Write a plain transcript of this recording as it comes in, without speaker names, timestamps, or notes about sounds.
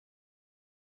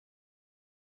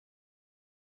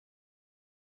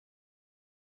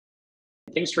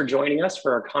Thanks for joining us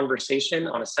for our conversation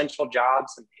on essential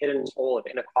jobs and hidden toll of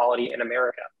inequality in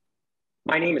America.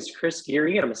 My name is Chris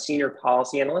Geary. I'm a senior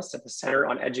policy analyst at the Center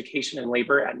on Education and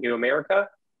Labor at New America,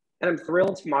 and I'm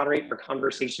thrilled to moderate our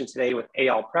conversation today with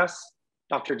Eyal Press,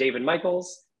 Dr. David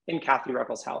Michaels, and Kathy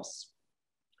Ruckelshaus.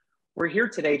 We're here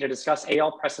today to discuss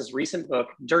Eyal Press's recent book,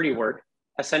 Dirty Work: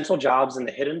 Essential Jobs and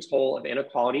the Hidden Toll of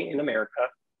Inequality in America,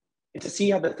 and to see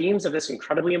how the themes of this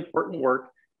incredibly important work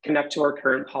connect to our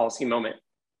current policy moment.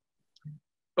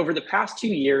 Over the past 2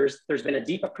 years, there's been a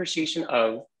deep appreciation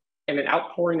of and an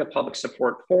outpouring of public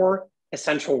support for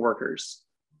essential workers.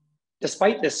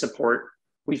 Despite this support,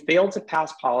 we've failed to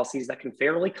pass policies that can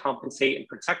fairly compensate and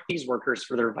protect these workers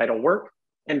for their vital work,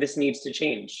 and this needs to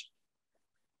change.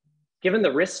 Given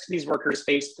the risks these workers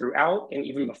faced throughout and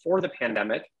even before the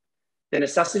pandemic, the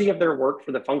necessity of their work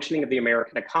for the functioning of the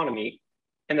American economy,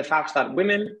 and the fact that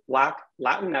women, Black,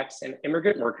 Latinx, and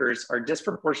immigrant workers are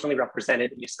disproportionately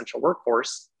represented in the essential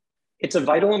workforce, it's of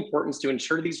vital importance to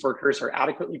ensure these workers are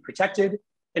adequately protected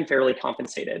and fairly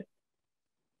compensated.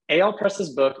 Eyal Press's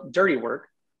book, Dirty Work,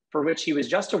 for which he was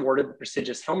just awarded the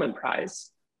prestigious Hillman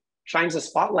Prize, shines a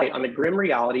spotlight on the grim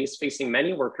realities facing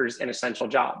many workers in essential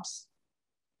jobs.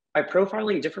 By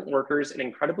profiling different workers in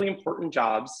incredibly important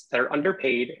jobs that are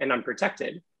underpaid and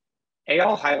unprotected,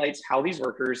 Eyal highlights how these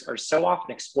workers are so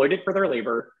often exploited for their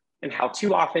labor and how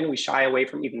too often we shy away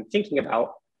from even thinking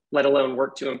about, let alone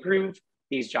work to improve,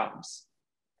 these jobs.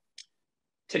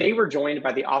 Today, we're joined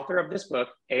by the author of this book,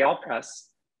 Eyal Press,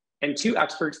 and two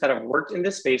experts that have worked in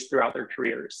this space throughout their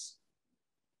careers.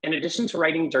 In addition to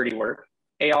writing Dirty Work,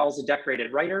 Eyal is a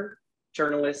decorated writer,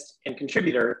 journalist, and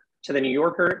contributor to the New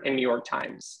Yorker and New York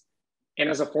Times. And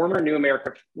as a former New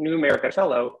America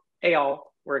Fellow, Eyal,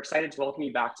 we're excited to welcome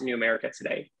you back to New America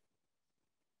today.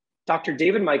 Dr.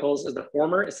 David Michaels is the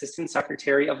former Assistant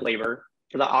Secretary of Labor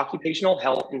for the Occupational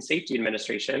Health and Safety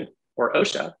Administration, or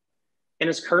OSHA, and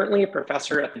is currently a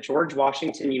professor at the George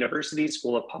Washington University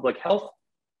School of Public Health.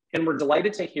 And we're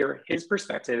delighted to hear his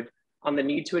perspective on the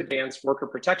need to advance worker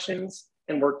protections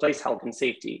and workplace health and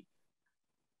safety.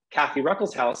 Kathy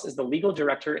Ruckelshaus is the legal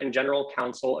director and general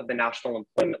counsel of the National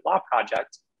Employment Law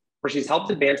Project, where she's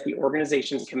helped advance the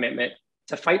organization's commitment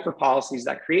to fight for policies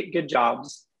that create good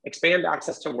jobs, expand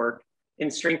access to work,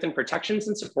 and strengthen protections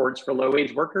and supports for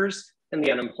low-wage workers and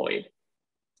the unemployed.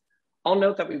 I'll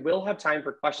note that we will have time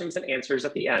for questions and answers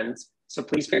at the end, so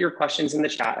please put your questions in the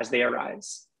chat as they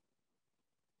arise.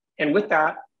 And with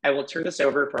that, I will turn this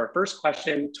over for our first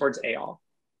question towards Eyal.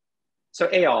 So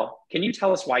Eyal, can you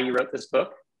tell us why you wrote this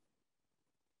book?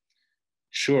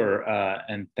 Sure,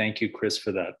 and thank you, Chris,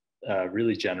 for that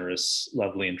really generous,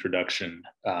 lovely introduction.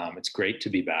 It's great to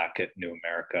be back at New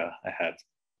America. I had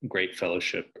great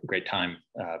fellowship, great time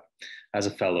as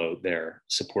a fellow there,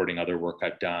 supporting other work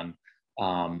I've done.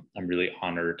 I'm really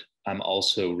honored. I'm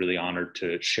also really honored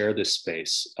to share this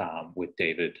space with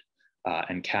David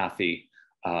and Kathy,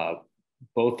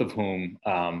 both of whom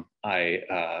I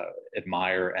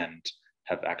admire and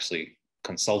have actually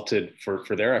consulted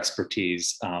for their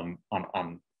expertise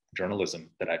on journalism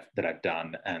that I've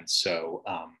done. And so,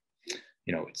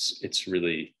 you know, it's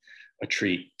really a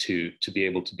treat to be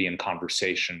able to be in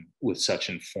conversation with such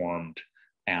informed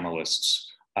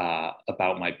analysts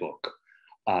about my book.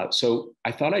 So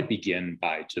I thought I'd begin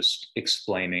by just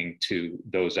explaining to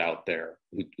those out there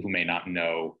who may not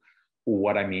know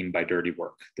what I mean by dirty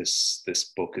work.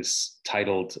 This book is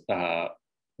titled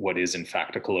what is in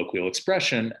fact a colloquial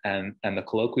expression, and the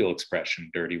colloquial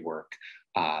expression, dirty work,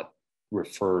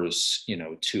 refers,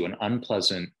 to an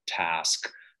unpleasant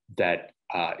task that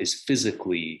is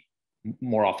physically,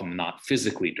 more often than not,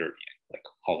 physically dirty, like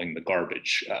hauling the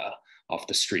garbage off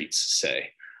the streets,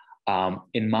 say.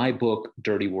 In my book,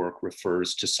 dirty work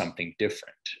refers to something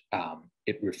different.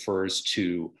 It refers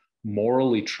to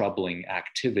morally troubling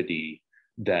activity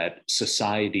that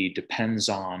society depends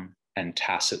on and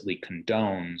tacitly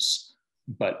condones,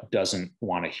 but doesn't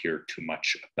want to hear too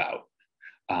much about.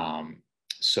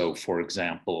 So, for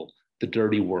example, the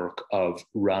dirty work of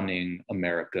running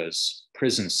America's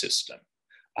prison system,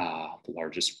 the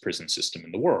largest prison system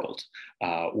in the world,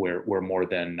 where more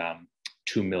than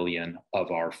 2 million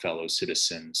of our fellow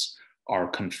citizens are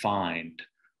confined,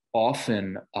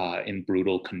 often in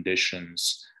brutal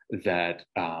conditions that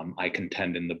I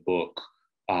contend in the book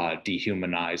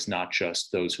dehumanize not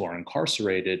just those who are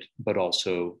incarcerated, but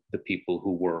also the people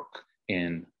who work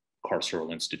in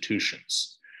carceral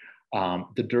institutions.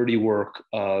 The dirty work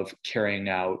of carrying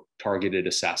out targeted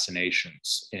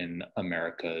assassinations in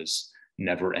America's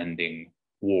never-ending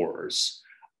wars,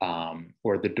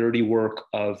 or the dirty work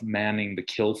of manning the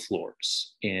kill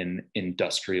floors in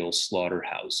industrial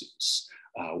slaughterhouses,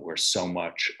 where so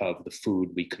much of the food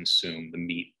we consume, the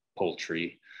meat,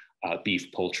 poultry,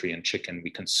 beef, poultry, and chicken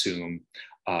we consume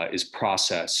is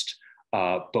processed,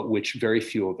 but which very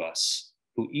few of us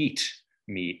who eat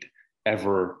meat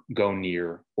ever go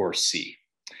near or see.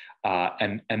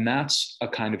 And that's a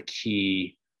kind of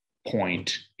key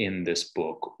point in this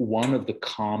book. One of the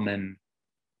common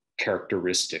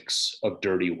characteristics of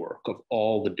dirty work, of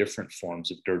all the different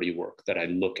forms of dirty work that I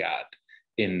look at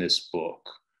in this book,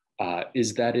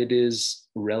 is that it is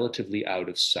relatively out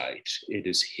of sight. It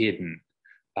is hidden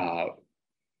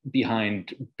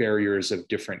behind barriers of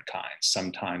different kinds.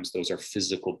 Sometimes those are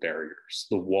physical barriers,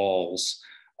 the walls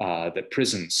that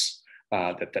prisons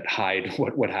that hide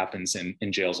what happens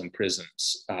in jails and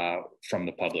prisons from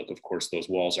the public. Of course, those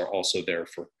walls are also there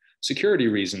for security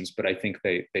reasons, but I think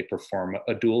they perform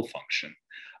a dual function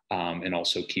in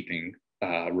also keeping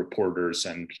reporters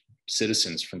and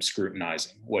citizens from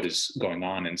scrutinizing what is going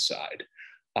on inside.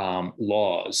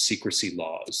 Laws, secrecy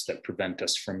laws that prevent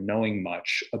us from knowing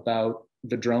much about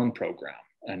the drone program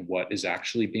and what is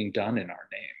actually being done in our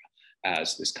name,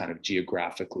 as this kind of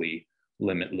geographically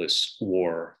limitless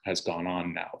war has gone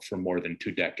on now for more than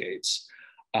 2 decades.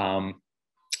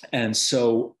 And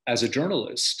so as a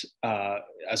journalist,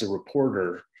 as a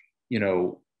reporter,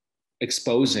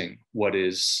 exposing what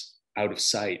is out of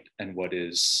sight and what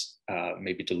is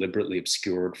maybe deliberately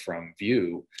obscured from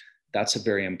view, that's a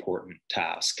very important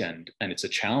task. And it's a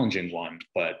challenging one,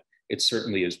 but it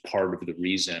certainly is part of the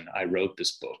reason I wrote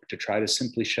this book, to try to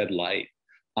simply shed light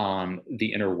on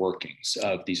the inner workings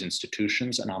of these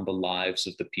institutions and on the lives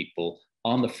of the people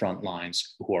on the front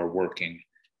lines who are working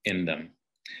in them.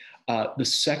 The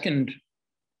second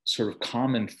sort of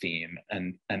common theme,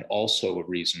 and also a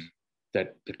reason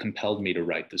that compelled me to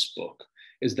write this book,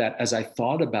 is that as I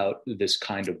thought about this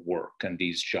kind of work and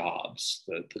these jobs,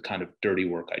 the kind of dirty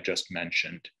work I just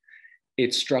mentioned,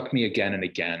 it struck me again and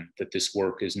again that this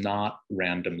work is not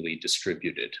randomly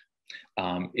distributed.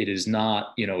 It is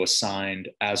not, assigned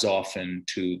as often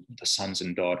to the sons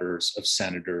and daughters of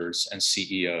senators and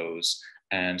CEOs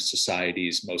and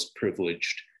society's most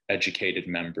privileged, educated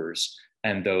members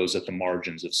and those at the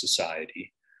margins of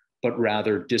society, but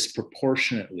rather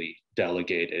disproportionately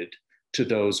delegated to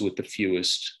those with the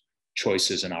fewest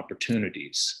choices and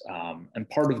opportunities. And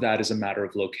part of that is a matter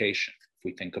of location. If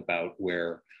we think about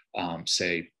where,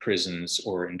 say, prisons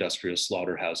or industrial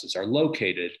slaughterhouses are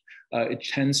located, it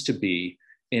tends to be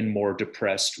in more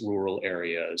depressed rural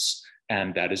areas,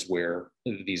 and that is where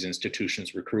these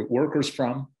institutions recruit workers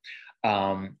from.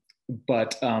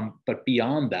 But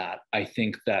beyond that, I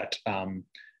think that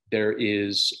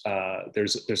there's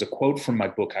a quote from my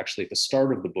book, actually at the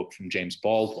start of the book, from James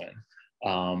Baldwin,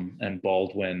 and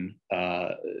Baldwin,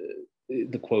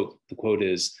 the quote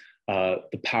is,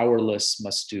 "The powerless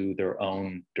must do their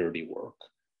own dirty work.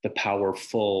 The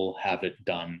powerful have it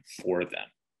done for them."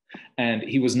 And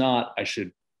he was not, I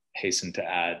should hasten to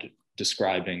add,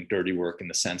 describing dirty work in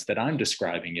the sense that I'm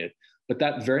describing it, but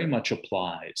that very much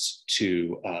applies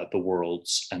to the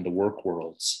worlds and the work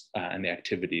worlds and the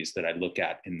activities that I look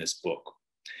at in this book.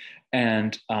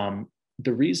 And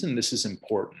the reason this is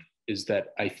important is that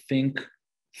I think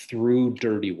through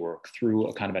dirty work, through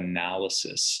a kind of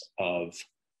analysis of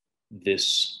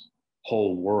this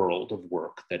whole world of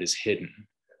work that is hidden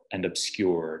and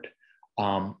obscured,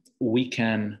 we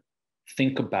can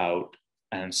think about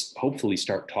and hopefully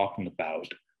start talking about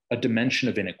a dimension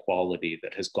of inequality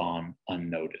that has gone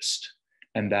unnoticed,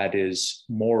 and that is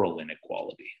moral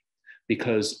inequality.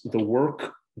 Because the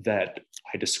work that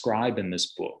I describe in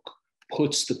this book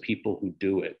puts the people who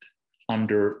do it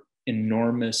under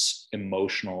enormous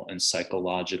emotional and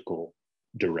psychological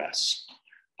duress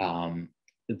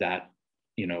that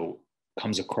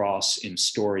comes across in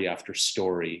story after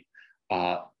story.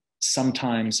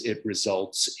 Sometimes it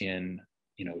results in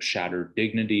shattered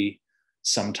dignity.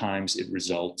 Sometimes it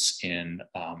results in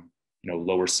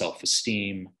lower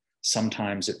self-esteem.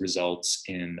 Sometimes it results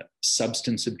in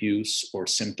substance abuse or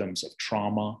symptoms of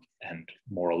trauma and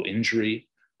moral injury,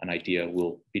 an idea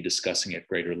we'll be discussing at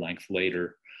greater length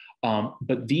later.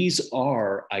 But these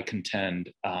are, I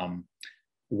contend,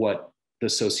 what the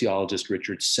sociologist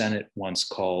Richard Sennett once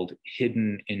called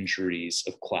hidden injuries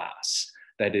of class.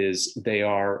 That is, they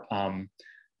are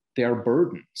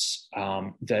burdens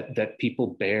that people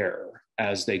bear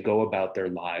as they go about their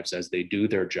lives, as they do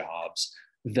their jobs,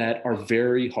 that are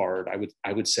very hard,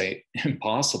 I would say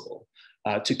impossible,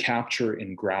 to capture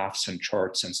in graphs and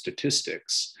charts and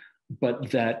statistics, but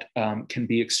that can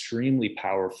be extremely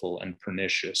powerful and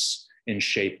pernicious in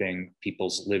shaping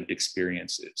people's lived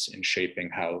experiences, in shaping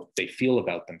how they feel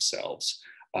about themselves,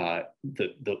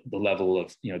 the level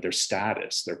of their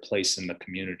status, their place in the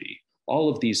community, all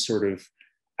of these sort of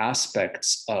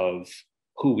aspects of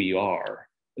who we are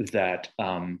that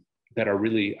that are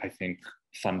really, I think,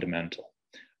 fundamental.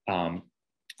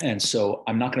 And so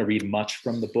I'm not going to read much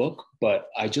from the book, but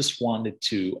I just wanted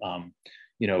to,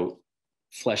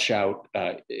 flesh out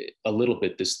a little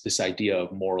bit this idea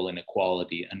of moral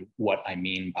inequality and what I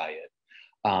mean by it.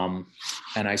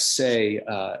 And I say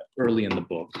early in the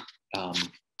book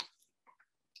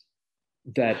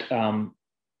that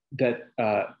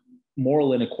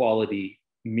moral inequality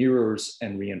mirrors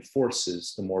and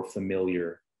reinforces the more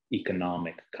familiar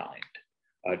economic kind.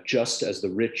 Just as the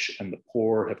rich and the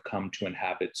poor have come to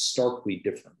inhabit starkly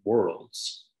different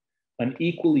worlds, an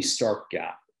equally stark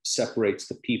gap separates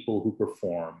the people who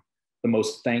perform the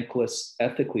most thankless,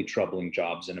 ethically troubling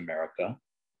jobs in America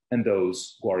and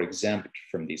those who are exempt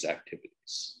from these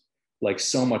activities. Like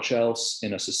so much else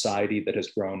in a society that has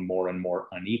grown more and more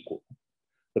unequal,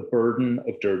 the burden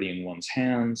of dirtying one's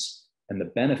hands and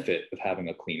the benefit of having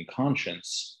a clean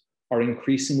conscience are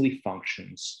increasingly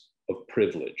functions of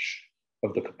privilege,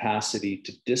 of the capacity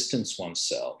to distance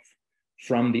oneself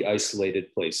from the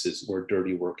isolated places where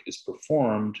dirty work is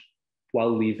performed while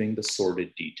leaving the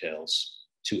sordid details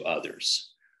to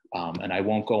others. And I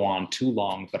won't go on too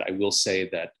long, but I will say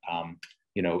that,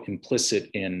 implicit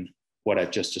in what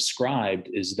I've just described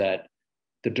is that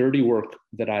the dirty work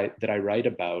that I write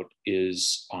about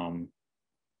is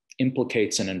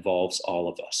implicates and involves all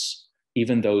of us,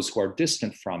 even those who are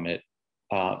distant from it.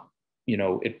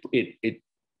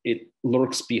 It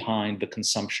lurks behind the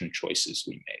consumption choices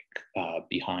we make,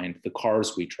 behind the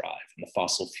cars we drive and the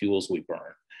fossil fuels we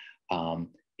burn.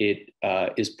 It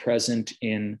is present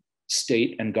in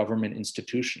state and government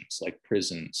institutions like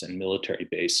prisons and military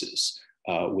bases,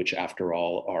 which after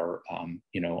all are,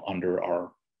 under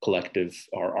our collective,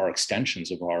 our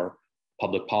extensions of our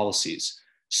public policies.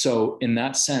 So in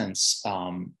that sense,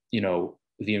 the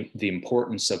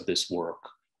importance of this work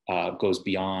goes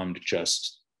beyond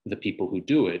just the people who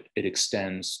do it. It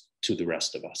extends to the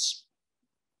rest of us.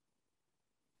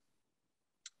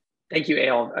 Thank you,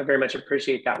 Eyal. I very much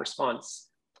appreciate that response.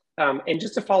 And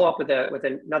just to follow up with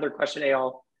another question,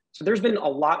 Eyal. So there's been a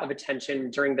lot of attention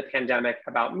during the pandemic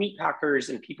about meat packers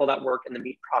and people that work in the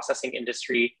meat processing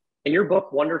industry. And your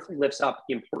book wonderfully lifts up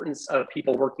the importance of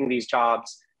people working these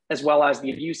jobs, as well as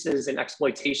the abuses and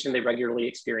exploitation they regularly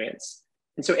experience.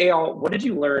 And so, Eyal, what did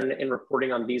you learn in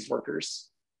reporting on these workers?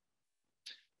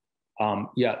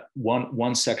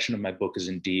 One section of my book is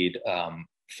indeed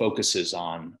focuses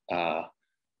on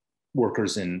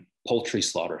workers in poultry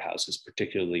slaughterhouses,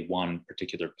 particularly one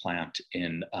particular plant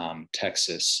in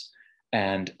Texas.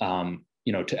 And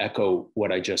to echo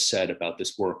what I just said about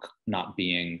this work not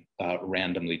being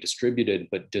randomly distributed,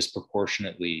 but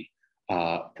disproportionately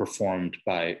performed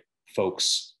by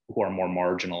folks who are more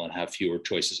marginal and have fewer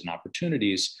choices and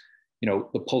opportunities,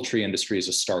 the poultry industry is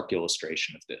a stark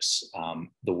illustration of this.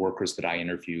 The workers that I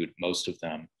interviewed, most of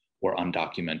them were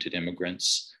undocumented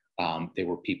immigrants. They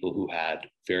were people who had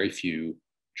very few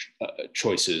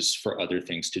choices for other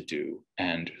things to do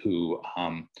and who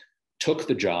took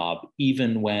the job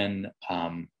even when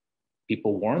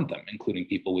people warned them, including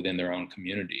people within their own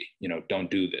community,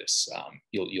 don't do this.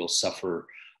 You'll suffer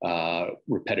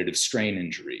repetitive strain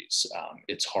injuries.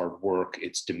 It's hard work.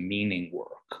 It's demeaning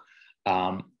work.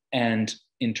 And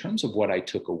in terms of what I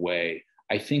took away,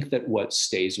 I think that what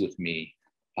stays with me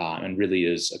and really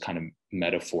is a kind of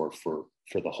metaphor for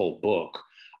the whole book.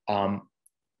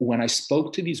 When I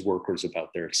spoke to these workers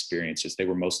about their experiences, they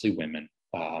were mostly women,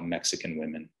 Mexican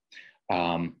women.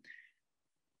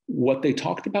 What they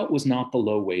talked about was not the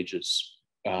low wages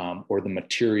or the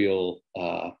material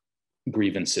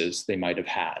grievances they might have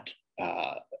had,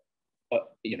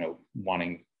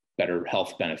 wanting better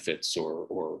health benefits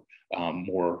or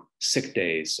more sick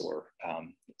days or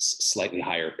slightly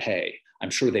higher pay. I'm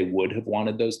sure they would have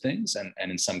wanted those things, and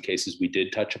in some cases we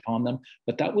did touch upon them,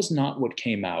 but that was not what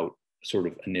came out sort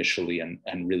of initially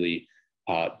and really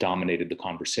dominated the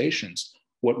conversations.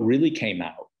 What really came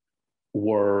out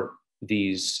were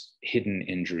these hidden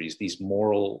injuries, these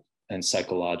moral and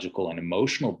psychological and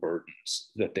emotional burdens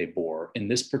that they bore. In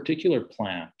this particular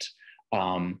plant,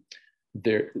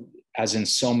 there, as in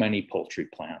so many poultry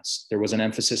plants, there was an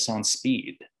emphasis on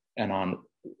speed and on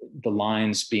the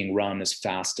lines being run as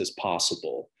fast as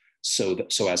possible so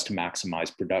as to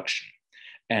maximize production.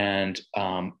 And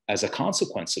as a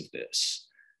consequence of this,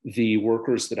 the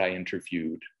workers that I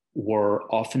interviewed were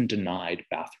often denied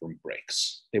bathroom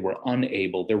breaks. They were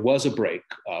unable, there was a break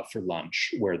for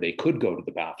lunch where they could go to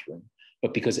the bathroom,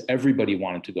 but because everybody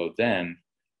wanted to go then,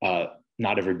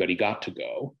 not everybody got to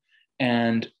go.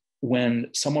 And when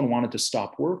someone wanted to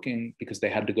stop working because they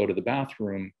had to go to the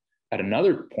bathroom at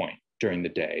another point during the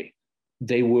day,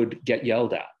 they would get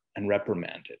yelled at and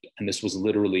reprimanded. And this was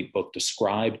literally both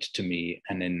described to me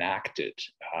and enacted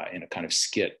in a kind of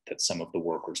skit that some of the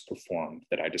workers performed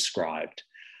that I described.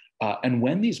 And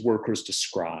when these workers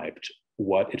described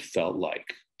what it felt like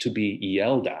to be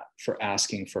yelled at for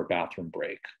asking for a bathroom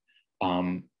break,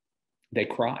 they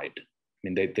cried. I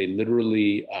mean, they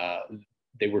literally,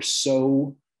 they were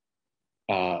so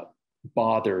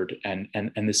bothered, and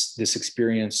this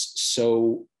experience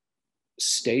so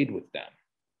stayed with them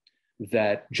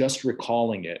that just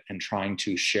recalling it and trying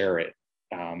to share it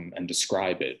and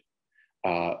describe it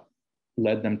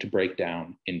led them to break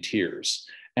down in tears.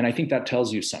 And I think that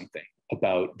tells you something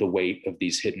about the weight of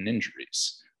these hidden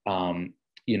injuries.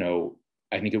 You know,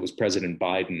 I think it was President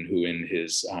Biden who, in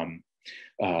his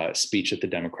speech at the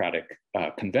Democratic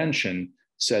Convention,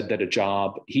 said that a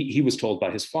job, he was told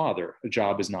by his father, a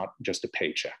job is not just a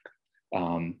paycheck.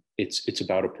 It's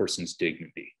about a person's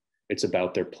dignity. It's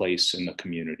about their place in the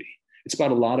community. It's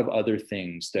about a lot of other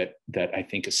things that I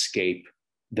think escape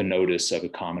the notice of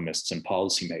economists and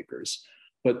policymakers.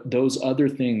 But those other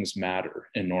things matter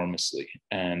enormously,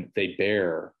 and they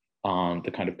bear on the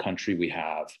kind of country we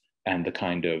have and the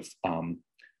kind of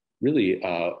really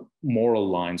moral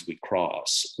lines we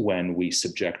cross when we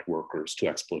subject workers to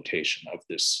exploitation of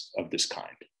this kind.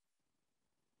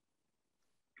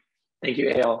 Thank you,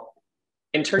 Eyal.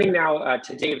 And turning now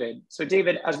to David. So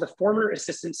David, as the former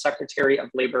Assistant Secretary of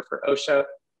Labor for OSHA,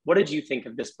 what did you think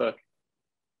of this book?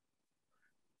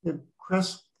 Yeah,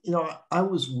 Chris, you know, I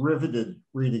was riveted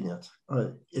reading it.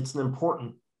 It's an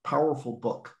important, powerful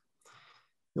book.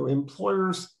 You know,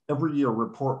 employers every year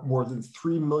report more than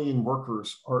 3 million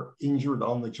workers are injured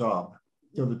on the job.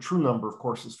 You know, the true number, of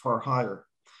course, is far higher.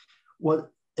 What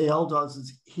Eyal does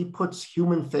is he puts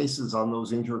human faces on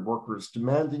those injured workers,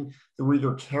 demanding the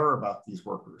reader care about these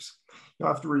workers. You know,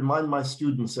 I have to remind my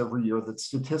students every year that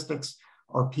statistics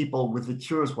are people with the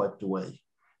tears wiped away.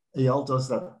 Eyal does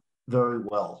that very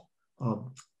well.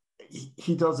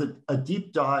 He does a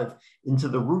deep dive into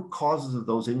the root causes of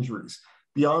those injuries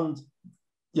beyond,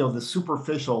 you know, the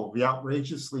superficial, the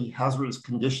outrageously hazardous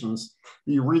conditions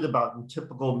that you read about in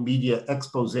typical media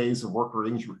exposés of worker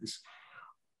injuries.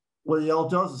 What Eyal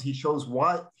does is he shows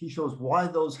why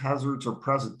those hazards are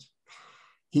present.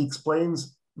 He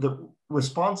explains that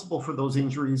responsible for those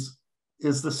injuries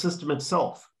is the system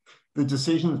itself, the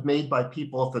decisions made by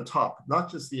people at the top, not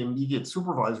just the immediate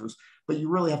supervisors, but you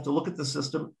really have to look at the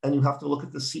system and you have to look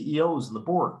at the CEOs and the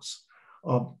boards.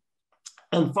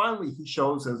 And finally, he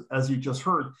shows, as you just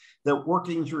heard, that work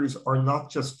injuries are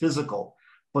not just physical,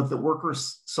 but that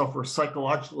workers suffer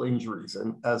psychological injuries,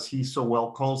 and as he so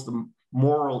well calls them,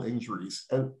 moral injuries.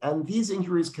 And these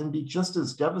injuries can be just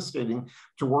as devastating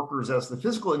to workers as the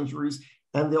physical injuries,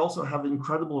 and they also have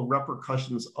incredible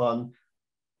repercussions on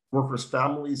workers'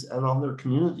 families and on their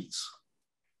communities.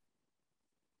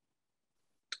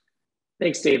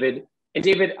 Thanks, David. And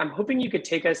David, I'm hoping you could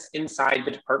take us inside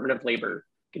the Department of Labor.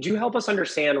 Could you help us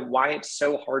understand why it's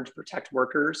so hard to protect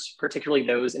workers, particularly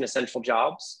those in essential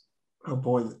jobs? Oh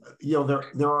boy, you know,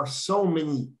 there are so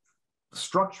many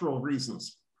structural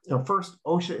reasons. You know, first,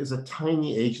 OSHA is a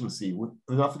tiny agency with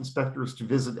enough inspectors to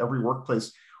visit every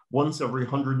workplace once every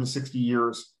 160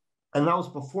 years. And that was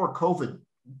before COVID.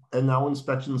 And now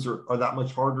inspections are that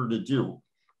much harder to do.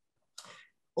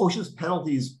 OSHA's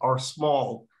penalties are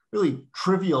small, really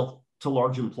trivial to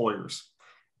large employers.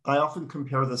 I often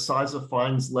compare the size of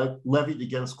fines levied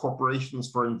against corporations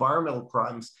for environmental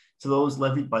crimes to those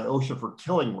levied by OSHA for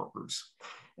killing workers.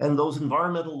 And those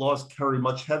environmental laws carry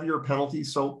much heavier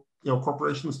penalties, so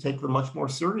corporations take them much more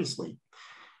seriously.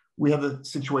 We have a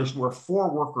situation where 4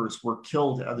 workers were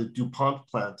killed at a DuPont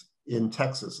plant in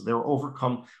Texas. They were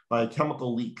overcome by a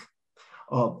chemical leak.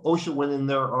 OSHA went in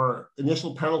there. Our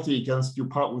initial penalty against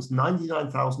DuPont was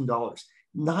 $99,000.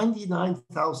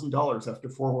 $99,000 after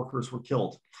 4 workers were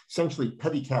killed, essentially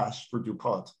petty cash for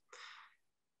DuPont.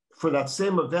 For that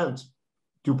same event,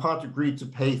 DuPont agreed to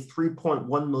pay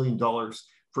 $3.1 million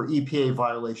for EPA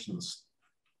violations.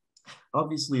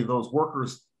 Obviously, those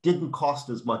workers didn't cost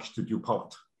as much to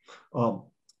DuPont.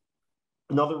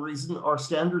 Another reason, our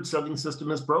standard setting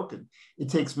system is broken. It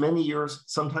takes many years,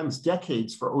 sometimes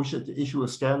decades, for OSHA to issue a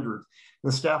standard.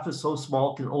 The staff is so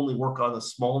small, can only work on a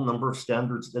small number of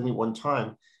standards at any one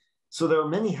time. So there are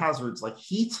many hazards like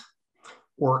heat,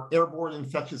 or airborne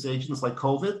infectious agents like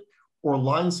COVID, or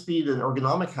line speed and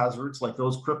ergonomic hazards like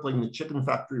those crippling the chicken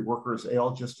factory workers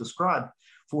Eyal just described,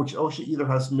 for which OSHA either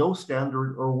has no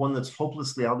standard or one that's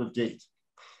hopelessly out of date.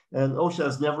 And OSHA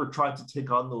has never tried to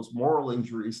take on those moral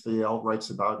injuries that Eyal writes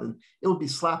about, and it would be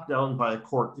slapped down by a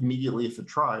court immediately if it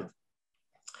tried.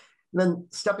 And then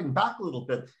stepping back a little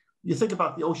bit, you think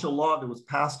about the OSHA law that was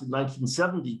passed in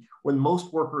 1970 when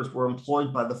most workers were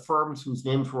employed by the firms whose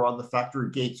names were on the factory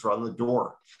gates or on the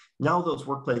door. Now those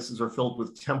workplaces are filled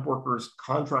with temp workers,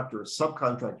 contractors,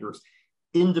 subcontractors,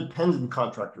 independent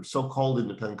contractors, so-called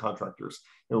independent contractors,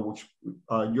 which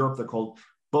in Europe they're called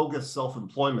bogus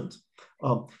self-employment.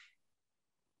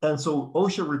 And so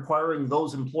OSHA requiring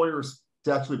those employers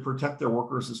to actually protect their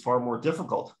workers is far more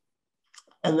difficult.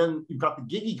 And then you've got the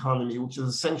gig economy, which is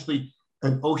essentially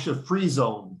an OSHA-free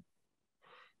zone.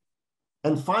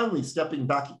 And finally, stepping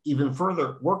back even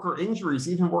further, worker injuries,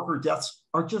 even worker deaths,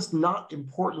 are just not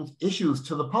important issues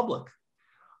to the public.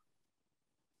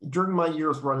 During my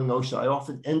years running OSHA, I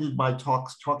often ended my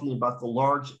talks talking about the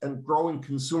large and growing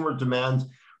consumer demand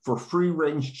for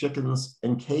free-range chickens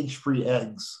and cage-free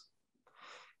eggs.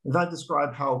 And I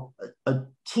described how a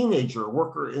teenager, a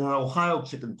worker in an Ohio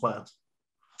chicken plant,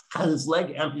 had his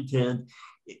leg amputated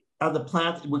at the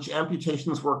plant in which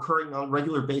amputations were occurring on a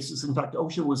regular basis. In fact,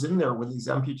 OSHA was in there when these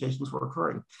amputations were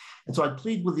occurring. And so I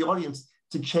plead with the audience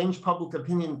to change public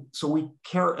opinion so we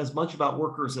care as much about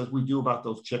workers as we do about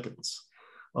those chickens.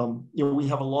 We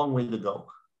have a long way to go.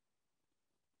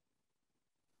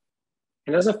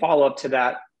 And as a follow-up to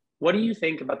that, what do you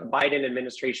think about the Biden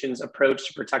administration's approach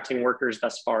to protecting workers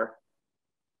thus far?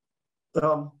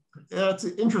 It's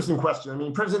an interesting question. I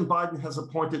mean, President Biden has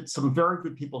appointed some very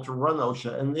good people to run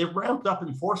OSHA, and they've ramped up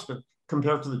enforcement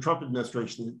compared to the Trump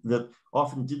administration that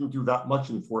often didn't do that much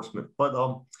enforcement. But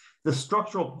the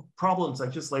structural problems I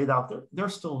just laid out, they're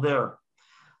still there.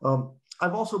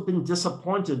 I've also been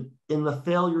disappointed in the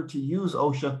failure to use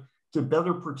OSHA to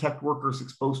better protect workers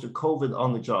exposed to COVID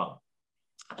on the job.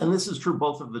 And this is true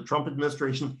both of the Trump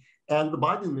administration and the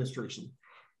Biden administration.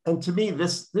 And to me,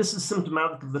 this is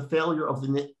symptomatic of the failure of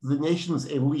the nation's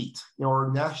elite,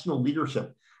 our national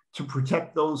leadership, to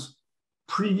protect those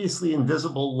previously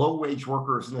invisible low-wage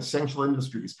workers in essential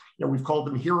industries. We've called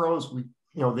them heroes.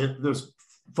 There's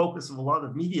focus of a lot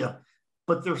of media,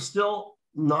 but they're still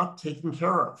not taken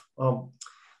care of.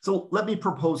 So let me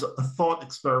propose a thought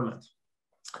experiment.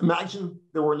 Imagine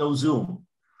there were no Zoom.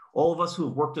 All of us who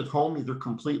have worked at home, either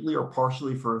completely or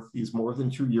partially for these more than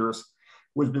 2 years,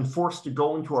 would have been forced to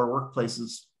go into our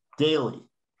workplaces daily.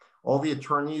 All the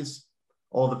attorneys,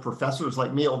 all the professors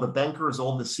like me, all the bankers,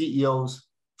 all the CEOs,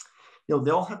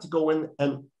 they all had to go in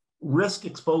and risk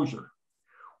exposure.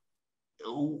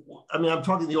 I mean, I'm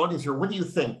talking to the audience here. What do you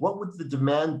think? What would the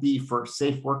demand be for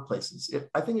safe workplaces?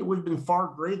 I think it would have been far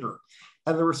greater.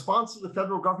 And the response of the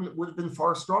federal government would have been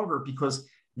far stronger because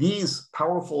these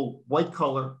powerful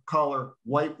white-collar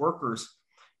white workers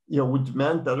would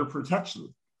demand better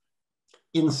protection.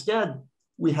 Instead,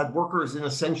 we had workers in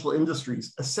essential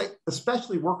industries,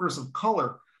 especially workers of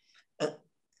color.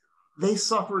 They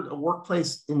suffered a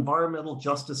workplace environmental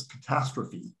justice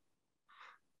catastrophe.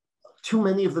 Too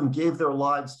many of them gave their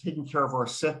lives taking care of our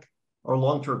sick, our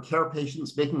long-term care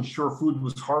patients, making sure food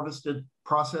was harvested,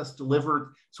 processed,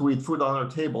 delivered, so we had food on our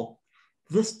table.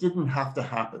 This didn't have to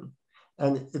happen.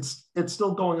 And it's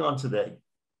still going on today.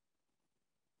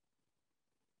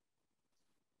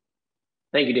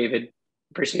 Thank you, David.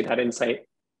 Appreciate that insight.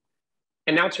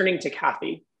 And now turning to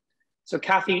Kathy. So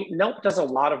Kathy, NELP does a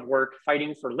lot of work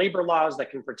fighting for labor laws that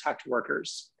can protect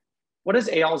workers. What does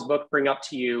Eyal's book bring up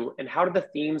to you, and how do the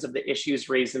themes of the issues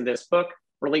raised in this book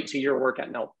relate to your work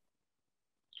at NELP?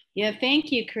 Yeah,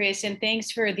 thank you, Chris, and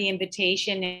thanks for the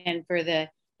invitation and for the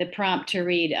prompt to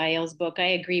read Eyal's book.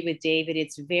 I agree with David.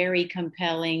 It's very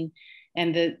compelling,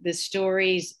 and the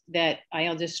stories that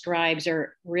Eyal describes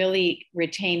are really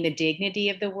retain the dignity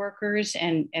of the workers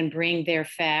and bring their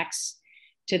facts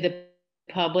to the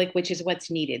public, which is what's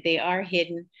needed. They are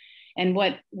hidden. And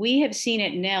what we have seen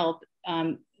at NELP,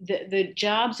 the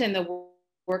jobs and the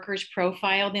workers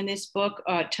profiled in this book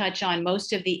touch on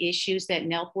most of the issues that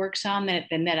NELP works on that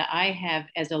I have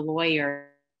as a lawyer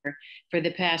for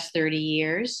the past 30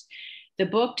 years. The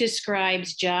book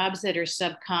describes jobs that are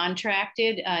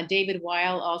subcontracted. David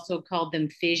Eyal also called them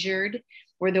fissured,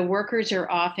 where the workers are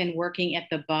often working at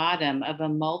the bottom of a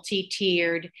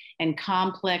multi-tiered and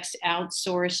complex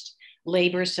outsourced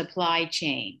labor supply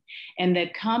chain. And the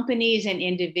companies and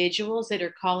individuals that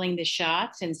are calling the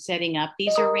shots and setting up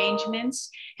these arrangements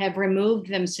have removed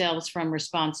themselves from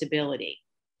responsibility.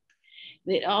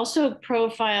 It also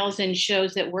profiles and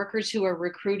shows that workers who are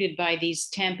recruited by these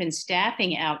temp and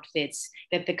staffing outfits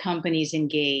that the companies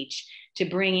engage to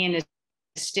bring in a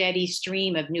steady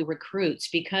stream of new recruits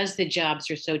because the jobs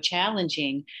are so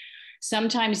challenging.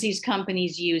 Sometimes these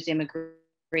companies use immigrant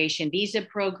migration visa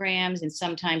programs and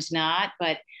sometimes not.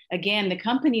 But again, the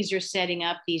companies are setting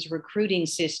up these recruiting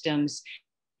systems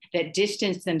that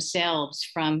distance themselves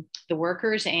from the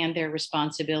workers and their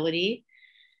responsibility.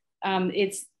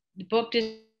 The book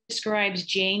describes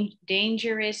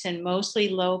dangerous and mostly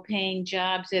low-paying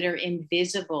jobs that are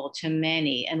invisible to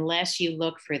many unless you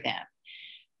look for them.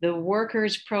 The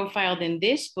workers profiled in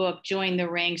this book join the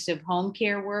ranks of home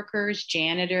care workers,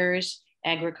 janitors,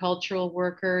 agricultural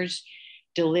workers,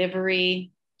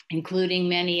 delivery, including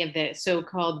many of the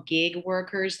so-called gig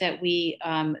workers that we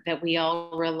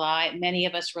all many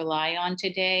of us rely on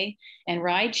today, and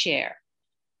rideshare.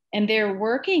 And they're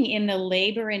working in the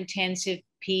labor-intensive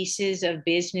pieces of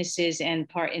businesses and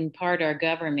in part our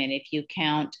government, if you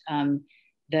count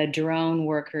the drone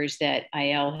workers that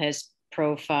Eyal has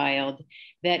profiled.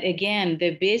 That again,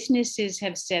 the businesses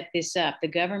have set this up, the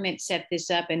government set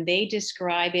this up, and they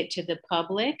describe it to the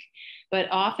public. But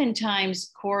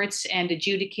oftentimes courts and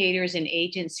adjudicators and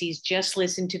agencies just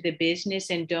listen to the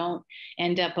business and don't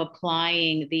end up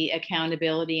applying the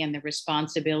accountability and the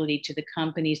responsibility to the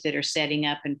companies that are setting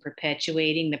up and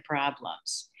perpetuating the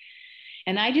problems.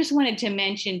 And I just wanted to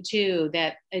mention too,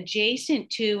 that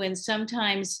adjacent to and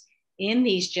sometimes in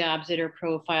these jobs that are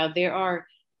profiled, there are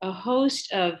a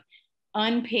host of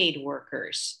unpaid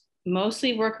workers,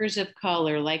 mostly workers of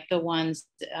color, like the ones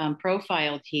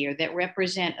profiled here, that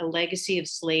represent a legacy of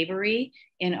slavery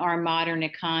in our modern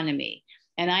economy.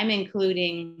 And I'm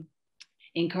including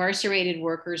incarcerated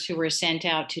workers who were sent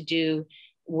out to do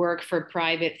work for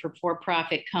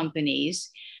for-profit companies,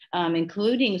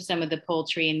 including some of the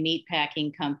poultry and meat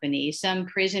packing companies. Some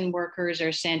prison workers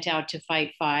are sent out to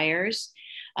fight fires.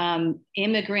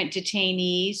 Immigrant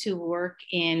detainees who work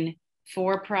in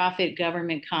for-profit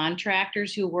government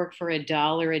contractors who work for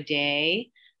 $1 a day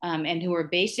and who are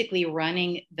basically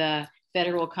running the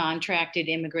federal contracted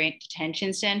immigrant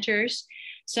detention centers.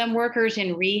 Some workers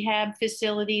in rehab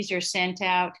facilities are sent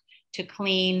out to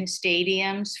clean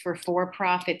stadiums for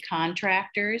for-profit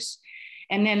contractors.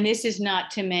 And then this is not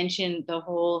to mention the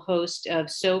whole host of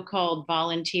so-called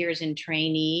volunteers and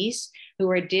trainees who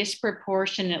are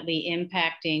disproportionately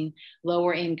impacting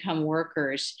lower income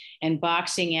workers and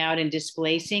boxing out and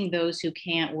displacing those who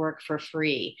can't work for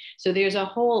free. So there's a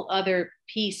whole other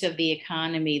piece of the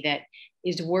economy that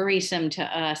is worrisome to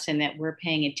us and that we're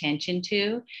paying attention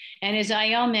to. And as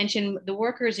Eyal mentioned, the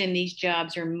workers in these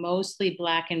jobs are mostly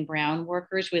Black and brown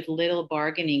workers with little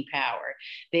bargaining power.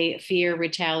 They fear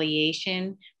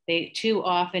retaliation. They too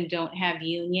often don't have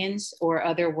unions or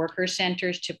other worker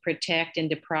centers to protect and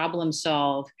to problem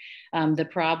solve the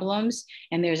problems,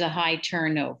 and there's a high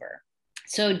turnover.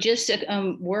 So just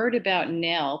a word about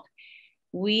NELP.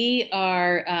 We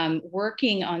are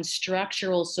working on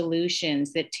structural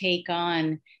solutions that take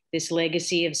on this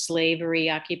legacy of slavery,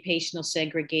 occupational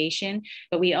segregation,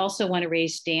 but we also want to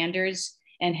raise standards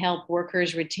and help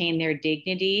workers retain their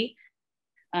dignity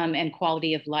and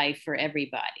quality of life for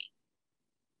everybody.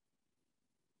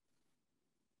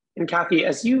 And Kathy,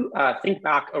 as you think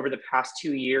back over the past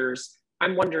 2 years,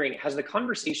 I'm wondering, has the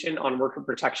conversation on worker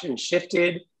protection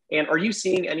shifted? And are you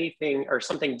seeing anything or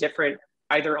something different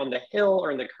either on the Hill or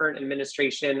in the current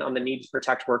administration on the need to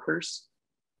protect workers?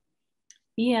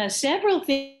 Yeah, several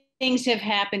things have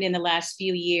happened in the last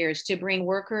few years to bring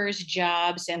workers,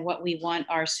 jobs, and what we want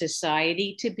our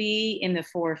society to be in the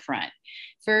forefront.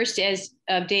 First, as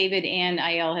David and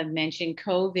Eyal have mentioned,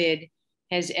 COVID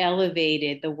has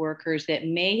elevated the workers that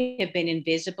may have been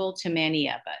invisible to many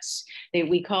of us.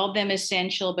 We called them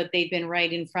essential, but they've been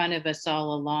right in front of us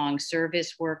all along.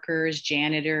 Service workers,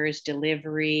 janitors,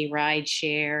 delivery,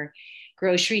 rideshare,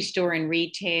 grocery store and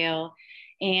retail,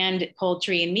 and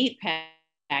poultry and meat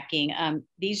packing.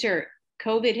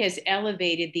 COVID has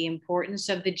elevated the importance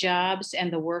of the jobs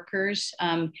and the workers,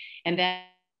 and that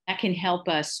can help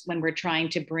us when we're trying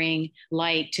to bring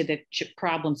light to the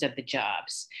problems of the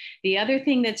jobs. The other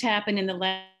thing that's happened in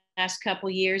the last couple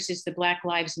of years is the Black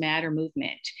Lives Matter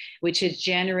movement, which has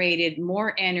generated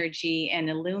more energy and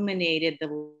illuminated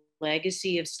the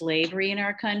legacy of slavery in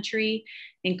our country,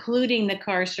 including the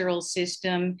carceral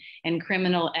system and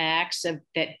criminal acts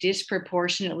that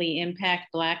disproportionately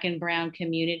impact Black and brown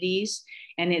communities,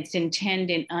 and its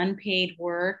intended unpaid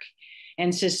work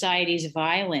and society's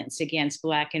violence against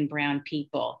Black and brown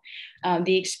people.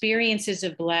 The experiences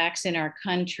of Blacks in our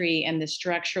country and the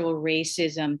structural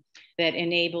racism that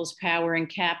enables power and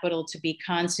capital to be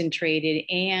concentrated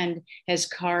and has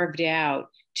carved out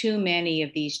too many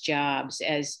of these jobs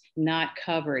as not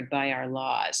covered by our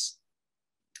laws.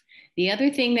 The other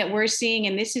thing that we're seeing,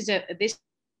 and this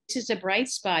is a bright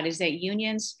spot, is that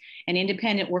unions and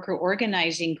independent worker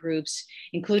organizing groups,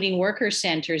 including worker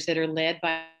centers that are led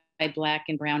by Black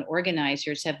and brown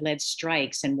organizers, have led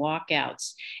strikes and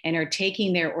walkouts and are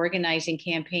taking their organizing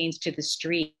campaigns to the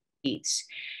streets.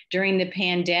 During the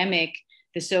pandemic,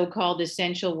 the so-called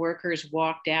essential workers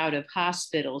walked out of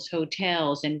hospitals,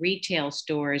 hotels, and retail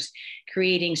stores,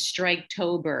 creating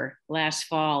Striketober last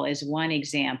fall as one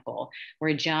example,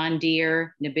 where John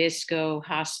Deere, Nabisco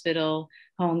Hospital,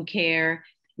 Home Care,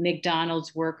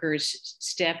 McDonald's workers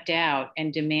stepped out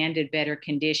and demanded better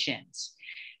conditions.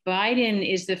 Biden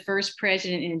is the first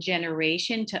president in a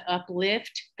generation to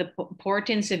uplift the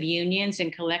importance of unions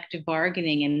and collective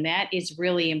bargaining, and that is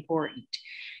really important.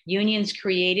 Unions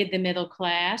created the middle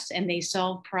class and they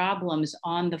solve problems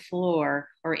on the floor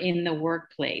or in the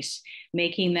workplace,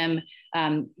 making them,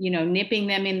 nipping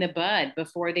them in the bud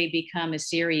before they become a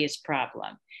serious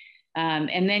problem.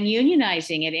 And then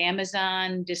unionizing at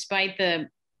Amazon, despite the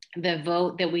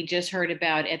vote that we just heard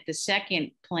about at the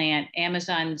second plant,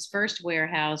 Amazon's first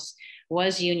warehouse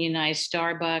was unionized,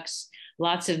 Starbucks,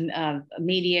 lots of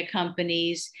media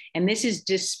companies, and this is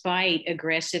despite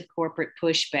aggressive corporate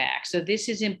pushback. So this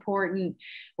is important.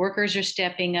 Workers are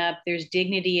stepping up. There's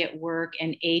dignity at work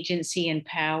and agency and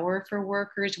power for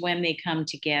workers when they come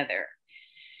together.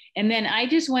 And then I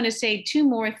just want to say two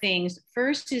more things.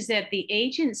 First is that the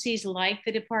agencies like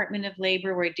the Department of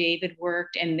Labor, where David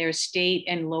worked, and their state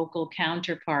and local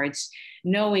counterparts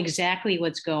know exactly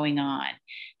what's going on.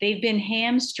 They've been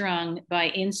hamstrung by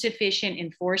insufficient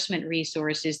enforcement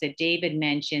resources that David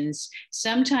mentions,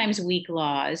 sometimes weak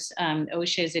laws.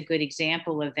 OSHA is a good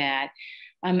example of that.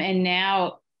 And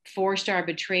now forced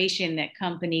arbitration that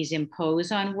companies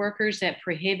impose on workers that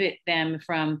prohibit them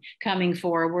from coming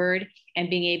forward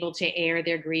and being able to air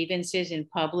their grievances in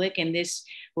public. And this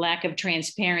lack of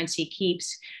transparency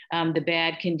keeps the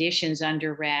bad conditions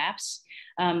under wraps.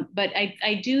 But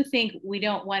I do think we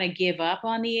don't want to give up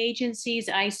on the agencies.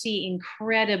 I see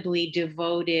incredibly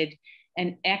devoted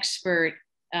and expert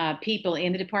people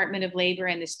in the Department of Labor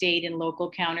and the state and local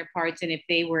counterparts. And if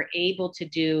they were able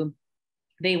to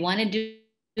they want to do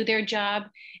their job.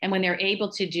 And when they're able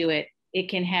to do it, it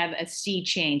can have a sea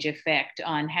change effect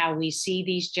on how we see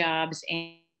these jobs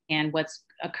and what's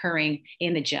occurring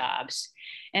in the jobs.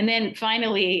 And then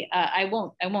finally, I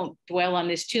won't dwell on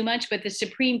this too much, but the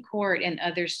Supreme Court and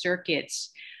other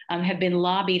circuits have been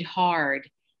lobbied hard.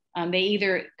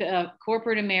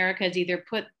 Corporate America has either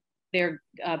put their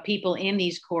people in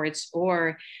these courts,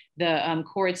 or the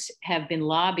courts have been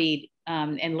lobbied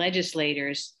and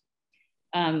legislators.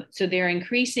 So they're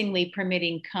increasingly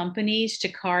permitting companies to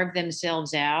carve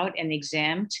themselves out and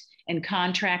exempt and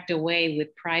contract away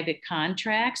with private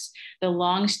contracts the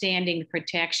longstanding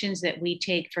protections that we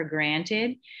take for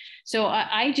granted. So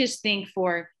I just think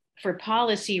for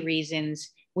policy reasons,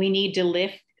 we need to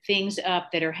lift things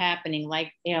up that are happening,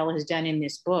 like Eyal has done in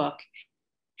this book.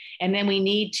 And then we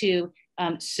need to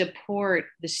support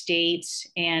the states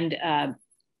and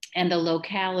the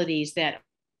localities that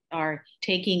are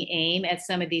taking aim at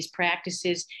some of these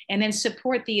practices, and then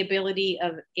support the ability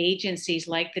of agencies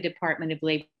like the Department of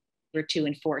Labor to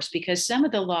enforce, because some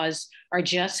of the laws are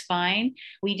just fine.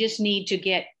 We just need to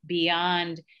get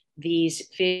beyond these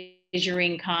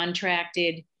fissuring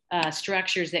contracted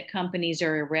structures that companies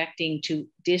are erecting to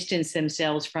distance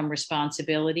themselves from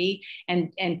responsibility,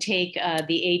 and take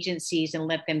the agencies and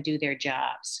let them do their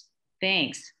jobs.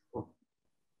 Thanks.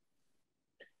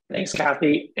 Thanks,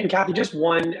 Kathy. And Kathy, just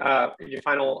one your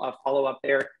final follow-up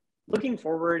there. Looking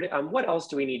forward, what else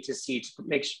do we need to see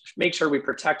to make sure we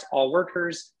protect all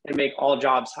workers and make all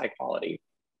jobs high quality?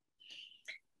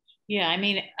 Yeah, I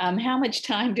mean, how much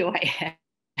time do I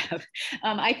have?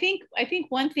 I think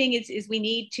one thing is we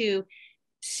need to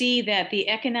see that the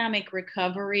economic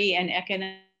recovery and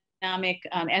economic,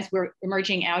 as we're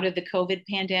emerging out of the COVID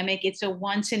pandemic, it's a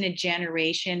once in a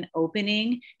generation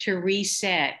opening to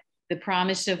reset the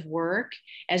promise of work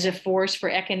as a force for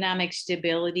economic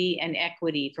stability and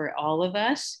equity for all of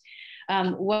us.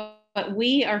 What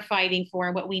we are fighting for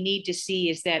and what we need to see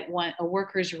is that a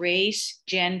worker's race,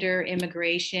 gender,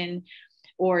 immigration,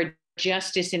 or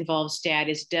justice involved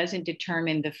status doesn't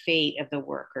determine the fate of the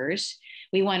workers.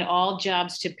 We want all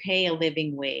jobs to pay a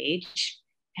living wage,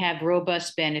 have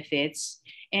robust benefits.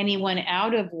 Anyone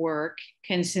out of work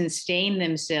can sustain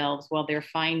themselves while they're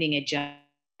finding a job.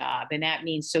 And that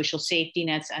means social safety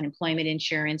nets, unemployment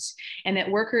insurance, and that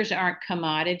workers aren't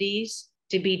commodities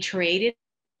to be traded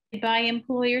by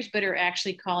employers, but are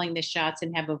actually calling the shots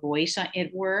and have a voice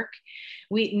at work.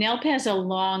 NELP has a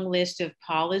long list of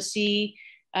policy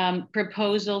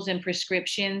proposals and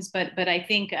prescriptions, but I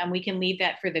think we can leave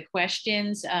that for the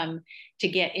questions to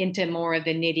get into more of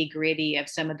the nitty gritty of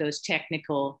some of those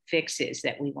technical fixes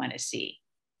that we want to see.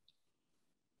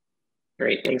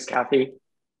 Great, thanks, Kathy.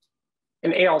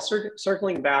 And Eyal,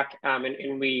 circling back,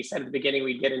 and we said at the beginning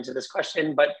we'd get into this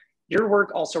question, but your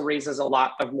work also raises a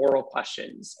lot of moral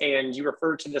questions, and you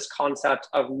refer to this concept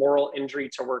of moral injury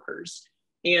to workers.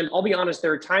 And I'll be honest,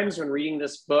 there are times when reading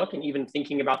this book and even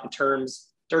thinking about the terms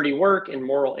dirty work and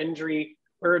moral injury,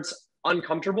 where it's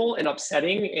uncomfortable and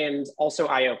upsetting and also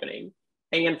eye-opening.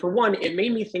 And for one, it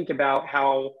made me think about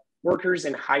how workers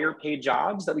in higher paid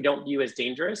jobs that we don't view as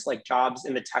dangerous, like jobs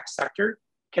in the tech sector,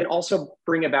 can also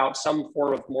bring about some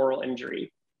form of moral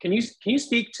injury. Can you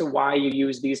speak to why you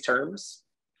use these terms?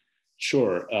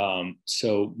 Sure.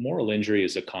 So moral injury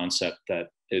is a concept that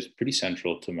is pretty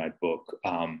central to my book.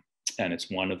 And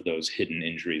it's one of those hidden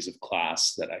injuries of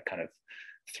class that I kind of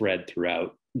thread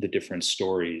throughout the different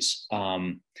stories.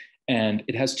 And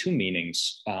it has two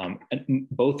meanings,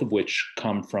 both of which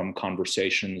come from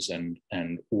conversations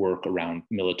and work around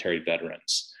military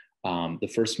veterans.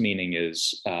 The first meaning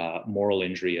is moral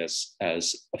injury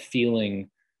as a feeling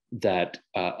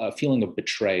of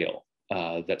betrayal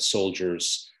that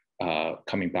soldiers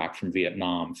coming back from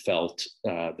Vietnam felt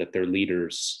that their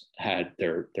leaders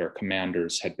their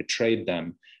commanders had betrayed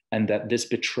them, and that this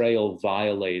betrayal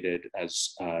violated,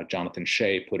 as Jonathan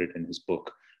Shea put it in his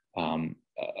book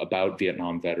about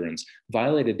Vietnam veterans,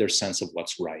 violated their sense of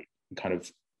what's right, and kind of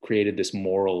created this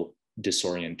moral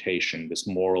disorientation, this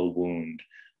moral wound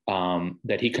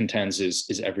that he contends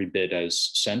is every bit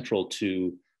as central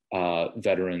to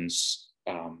veterans,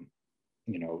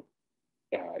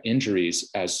 injuries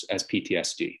as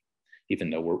PTSD,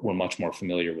 even though we're much more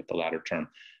familiar with the latter term.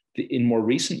 In more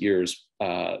recent years,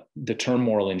 the term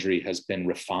moral injury has been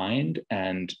refined,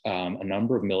 and a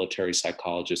number of military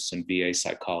psychologists and VA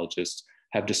psychologists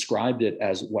have described it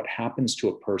as what happens to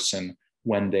a person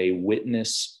when they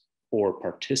witness or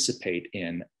participate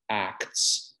in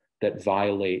acts that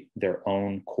violate their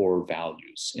own core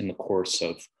values in the course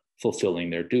of fulfilling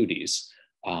their duties.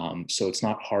 So it's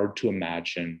not hard to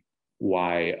imagine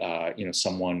why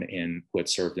someone who had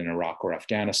served in Iraq or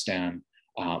Afghanistan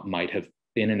might have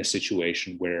been in a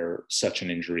situation where such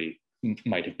an injury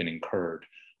might have been incurred.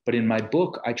 But in my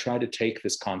book, I try to take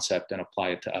this concept and apply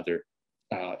it to other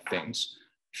things.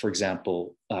 For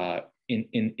example,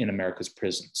 in America's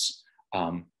prisons,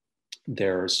 the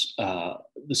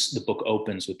book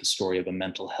opens with the story of a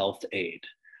mental health aide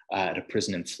at a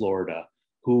prison in Florida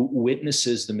who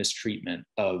witnesses the mistreatment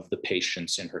of the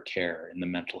patients in her care in the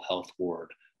mental health ward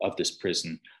of this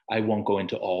prison. I won't go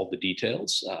into all the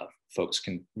details. Folks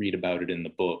can read about it in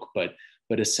the book, but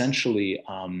essentially,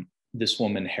 this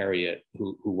woman, Harriet,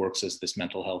 who works as this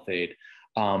mental health aide,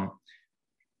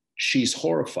 she's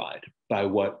horrified by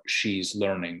what she's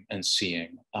learning and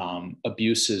seeing,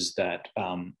 abuses that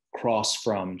cross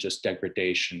from just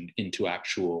degradation into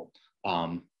actual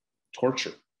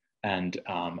torture. And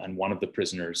one of the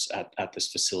prisoners at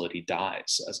this facility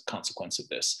dies as a consequence of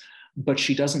this. But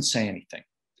she doesn't say anything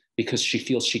because she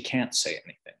feels she can't say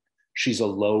anything. She's a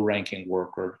low-ranking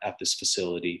worker at this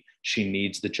facility. She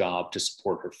needs the job to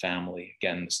support her family.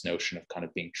 Again, this notion of kind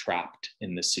of being trapped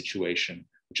in this situation,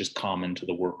 which is common to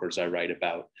the workers I write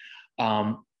about.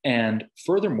 And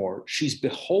furthermore, she's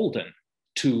beholden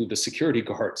to the security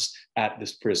guards at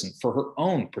this prison for her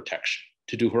own protection,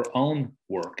 to do her own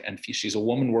work. And she's a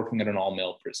woman working at an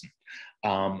all-male prison.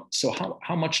 So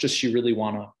how much does she really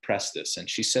want to press this? And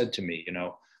she said to me,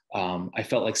 I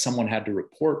felt like someone had to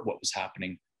report what was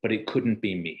happening, but it couldn't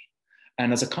be me.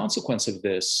 And as a consequence of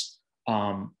this,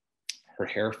 her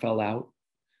hair fell out.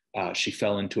 She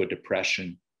fell into a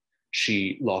depression.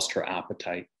 She lost her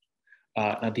appetite.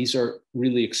 Now, these are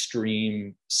really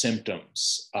extreme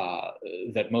symptoms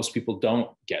that most people don't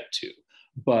get to.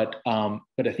 But I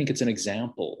think it's an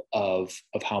example of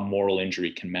how moral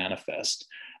injury can manifest.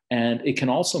 And it can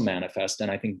also manifest, and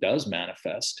I think does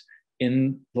manifest,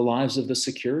 in the lives of the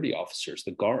security officers,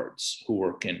 the guards who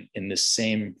work in this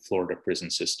same Florida prison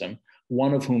system,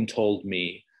 one of whom told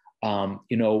me,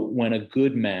 when a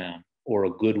good man or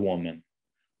a good woman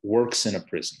works in a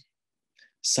prison,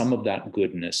 some of that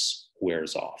goodness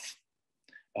wears off.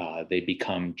 They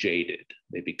become jaded.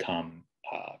 They become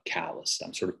calloused.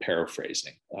 I'm sort of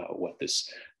paraphrasing what this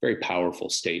very powerful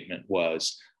statement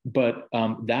was. But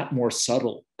that more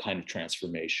subtle kind of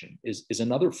transformation is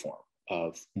another form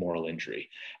of moral injury.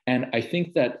 And I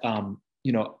think that,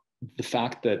 the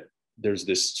fact that there's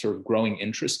this sort of growing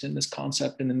interest in this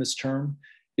concept and in this term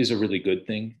is a really good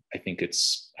thing.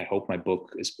 I hope my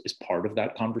book is part of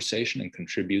that conversation and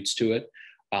contributes to it.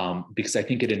 because I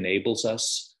think it enables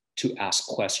us to ask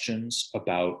questions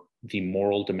about the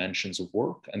moral dimensions of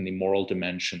work and the moral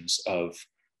dimensions of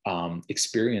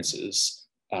experiences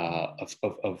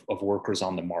of workers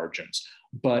on the margins.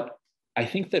 But I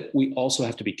think that we also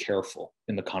have to be careful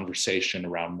in the conversation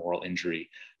around moral injury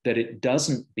that it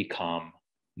doesn't become,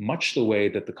 much the way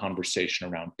that the conversation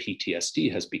around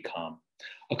PTSD has become,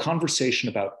 a conversation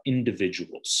about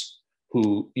individuals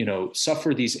who,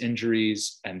 suffer these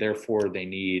injuries and therefore they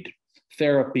need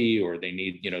therapy or they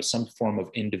need, some form of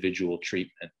individual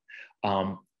treatment.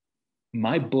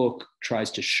 My book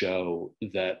tries to show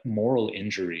that moral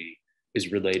injury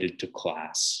is related to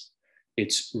class.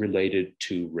 It's related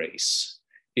to race.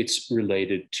 It's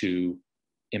related to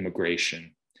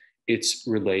immigration. It's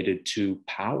related to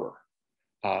power.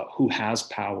 Who has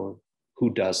power, who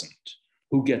doesn't,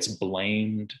 who gets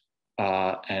blamed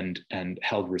and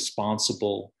held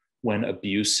responsible when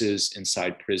abuses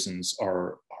inside prisons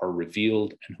are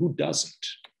revealed, and who doesn't,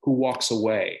 who walks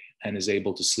away and is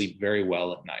able to sleep very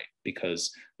well at night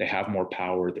because they have more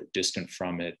power, they're distant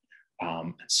from it,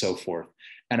 and so forth.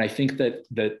 And I think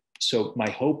so my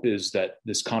hope is that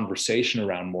this conversation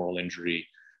around moral injury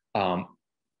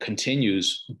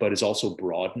continues, but is also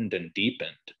broadened and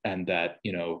deepened, and that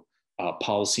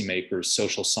policymakers,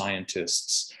 social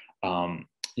scientists,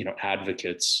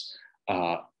 advocates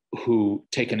who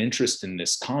take an interest in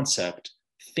this concept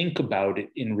think about it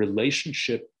in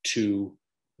relationship to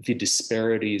the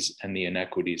disparities and the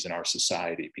inequities in our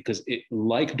society, because it,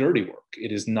 like dirty work,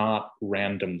 it is not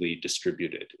randomly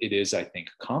distributed. It is, I think,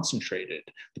 concentrated.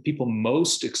 The people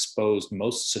most exposed,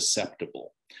 most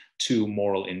susceptible to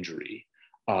moral injury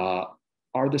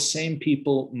are the same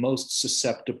people most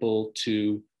susceptible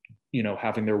to,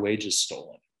 having their wages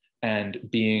stolen and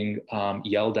being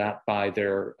yelled at by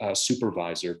their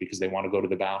supervisor because they want to go to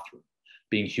the bathroom,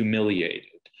 being humiliated,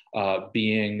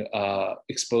 being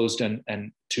exposed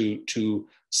and to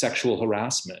sexual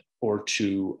harassment or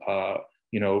to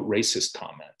racist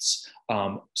comments.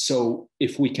 So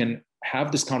if we can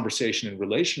have this conversation in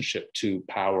relationship to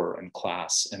power and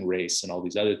class and race and all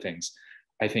these other things,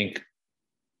 I think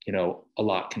a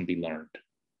lot can be learned.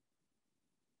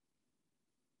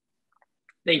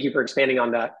 Thank you for expanding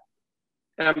on that.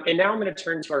 And now I'm going to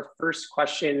turn to our first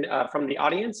question from the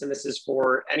audience, and this is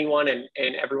for anyone and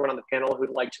everyone on the panel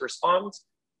who'd like to respond.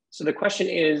 So the question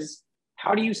is,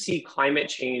 how do you see climate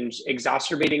change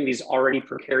exacerbating these already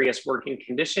precarious working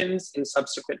conditions and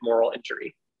subsequent moral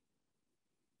injury?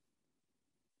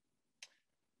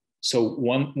 So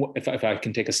if I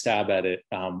can take a stab at it,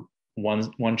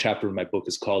 one chapter of my book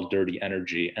is called Dirty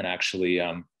Energy, and actually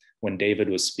when David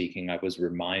was speaking, I was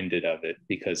reminded of it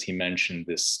because he mentioned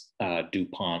this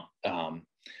DuPont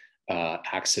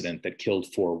accident that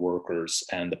killed 4 workers,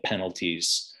 and the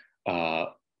penalties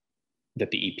that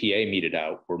the EPA meted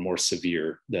out were more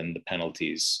severe than the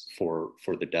penalties for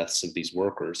the deaths of these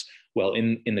workers. Well,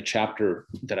 in the chapter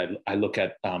that I look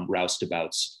at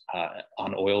roustabouts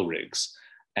on oil rigs,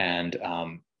 and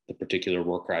the particular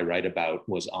worker I write about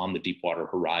was on the Deepwater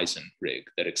Horizon rig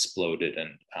that exploded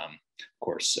and, of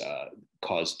course,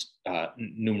 caused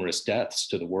numerous deaths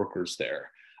to the workers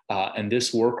there. And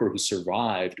this worker who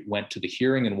survived went to the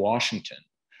hearing in Washington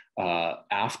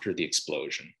after the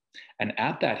explosion. And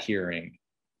at that hearing,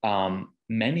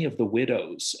 many of the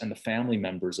widows and the family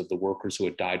members of the workers who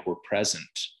had died were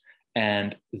present.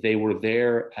 And they were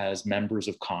there as members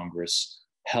of Congress,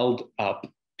 held up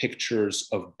pictures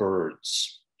of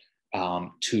birds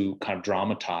to kind of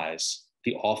dramatize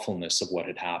the awfulness of what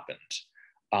had happened.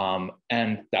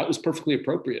 And that was perfectly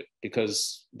appropriate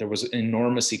because there was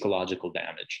enormous ecological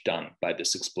damage done by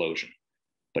this explosion,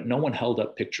 but no one held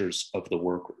up pictures of the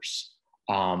workers.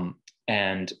 So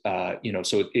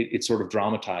it sort of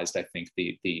dramatized, I think,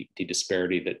 the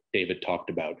disparity that David talked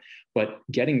about. But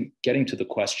getting to the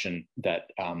question that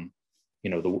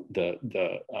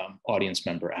the audience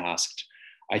member asked,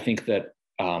 I think that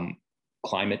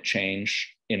climate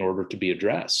change, in order to be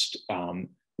addressed,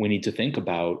 we need to think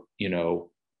about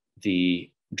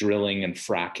the drilling and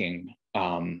fracking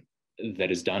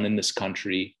that is done in this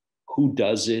country. Who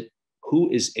does it? Who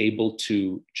is able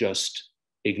to just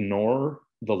ignore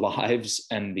the lives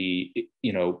and the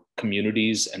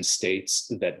communities and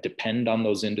states that depend on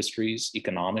those industries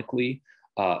economically,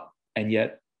 and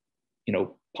yet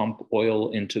pump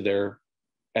oil into their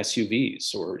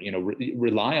SUVs or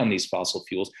rely on these fossil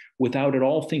fuels without at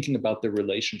all thinking about their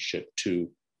relationship to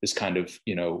this kind of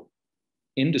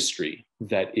industry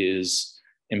that is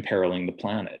imperiling the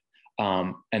planet.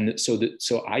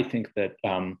 So I think that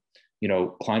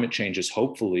climate change is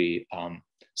hopefully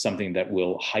something that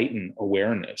will heighten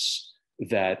awareness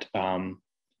that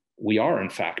we are in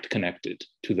fact connected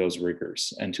to those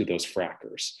riggers and to those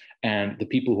frackers. And the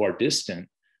people who are distant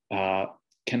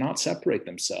cannot separate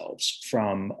themselves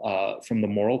from the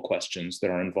moral questions that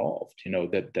are involved. You know,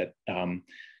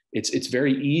 it's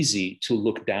very easy to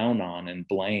look down on and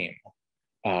blame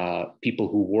people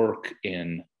who work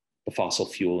in the fossil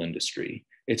fuel industry.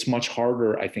 It's much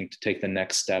harder, I think, to take the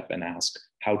next step and ask,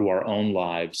 how do our own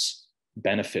lives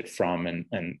benefit from and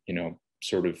you know,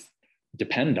 sort of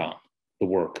depend on the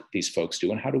work these folks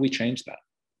do, and how do we change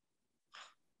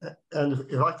that? And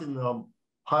if I can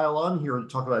pile on here and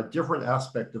talk about a different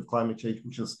aspect of climate change,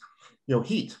 which is, you know,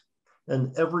 heat.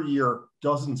 And every year,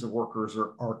 dozens of workers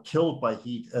are killed by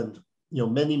heat, and you know,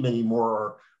 many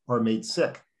more are made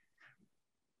sick.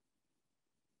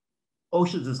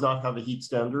 OSHA does not have a heat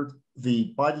standard.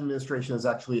 The Biden administration has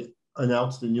actually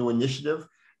announced a new initiative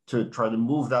to try to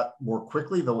move that more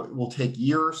quickly, though it will take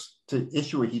years to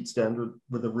issue a heat standard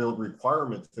with a real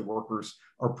requirement that workers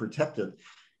are protected.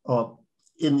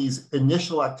 In these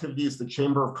initial activities, the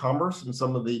Chamber of Commerce and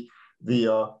some of the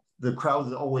crowd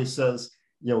that always says,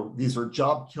 you know, these are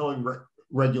job-killing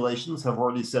regulations, have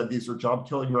already said these are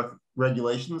job-killing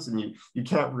regulations, and you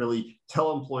can't really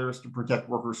tell employers to protect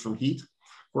workers from heat.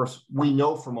 Of course, we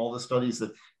know from all the studies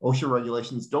that OSHA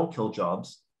regulations don't kill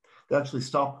jobs. They actually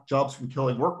stop jobs from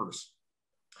killing workers.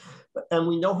 And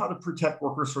we know how to protect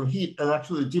workers from heat. And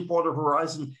actually, the Deepwater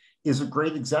Horizon is a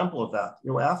great example of that.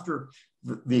 You know, after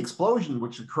the explosion,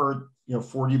 which occurred, you know,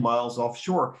 40 miles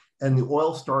offshore, and the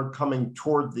oil started coming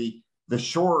toward the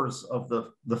shores of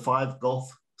the 5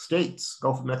 Gulf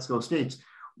of Mexico states,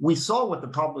 we saw what the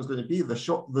problem was going to be.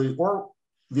 The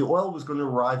oil was going to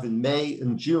arrive in May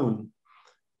and June.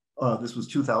 This was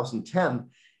 2010.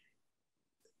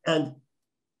 And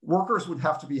workers would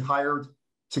have to be hired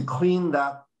to clean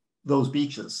those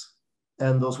beaches.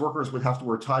 And those workers would have to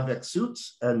wear Tyvek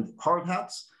suits and hard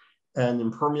hats and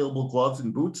impermeable gloves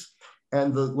and boots.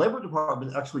 And the Labor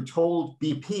Department actually told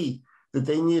BP that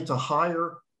they needed to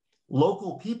hire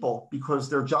local people because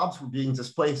their jobs were being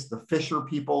displaced. The fisher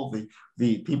people,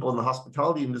 the people in the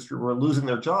hospitality industry were losing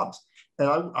their jobs. And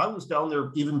I was down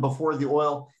there even before the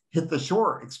oil hit the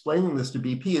shore explaining this to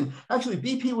BP. And actually,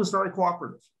 BP was very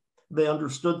cooperative. They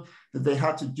understood that they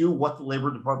had to do what the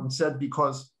Labor Department said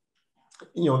because,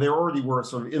 you know, they already were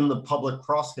sort of in the public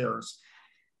crosshairs.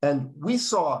 And we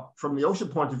saw from the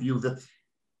OSHA point of view that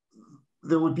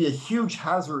there would be a huge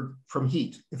hazard from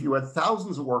heat. If you had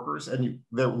thousands of workers, and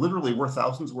there literally were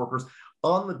thousands of workers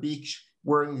on the beach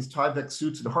wearing these Tyvek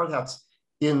suits and hard hats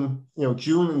in, you know,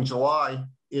 June and July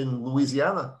in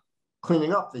Louisiana,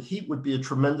 cleaning up, the heat would be a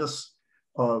tremendous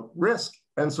risk.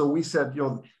 And so we said, you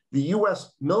know, the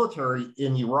US military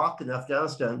in Iraq and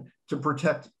Afghanistan, to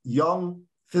protect young,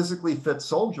 physically fit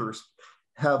soldiers,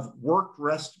 have work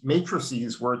rest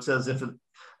matrices where it says if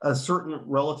a certain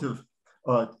relative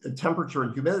temperature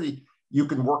and humidity, you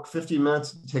can work 50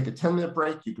 minutes and take a 10-minute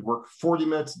break. You can work 40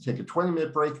 minutes and take a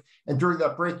 20-minute break. And during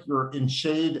that break, you're in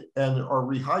shade and are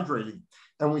rehydrating.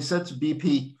 And we said to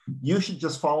BP, you should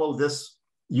just follow this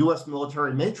US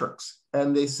military matrix.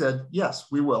 And they said, yes,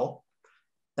 we will.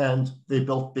 And they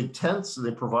built big tents and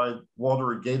they provide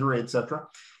water and Gatorade, et cetera.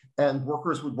 And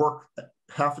workers would work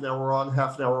half an hour on,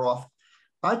 half an hour off.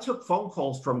 I took phone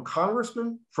calls from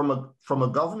congressmen, from a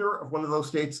governor of one of those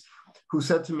states who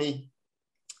said to me,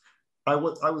 I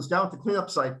was down at the cleanup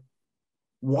site.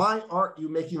 Why aren't you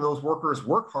making those workers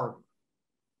work harder?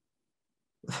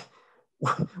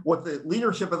 What the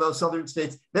leadership of those southern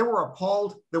states, they were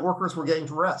appalled that workers were getting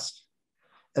to rest.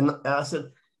 And I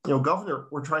said, you know, Governor,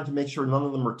 we're trying to make sure none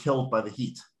of them are killed by the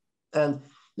heat. And,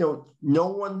 you know, no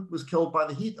one was killed by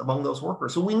the heat among those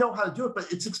workers. So we know how to do it,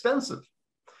 but it's expensive.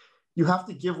 You have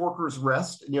to give workers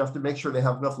rest, and you have to make sure they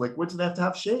have enough liquids, and they have to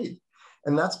have shade.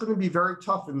 And that's going to be very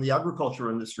tough in the agriculture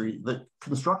industry, the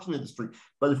construction industry.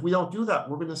 But if we don't do that,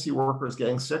 we're going to see workers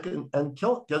getting sick and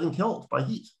getting killed by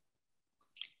heat.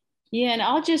 Yeah, and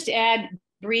I'll just add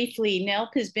briefly,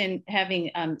 NELP has been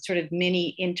having sort of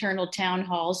mini internal town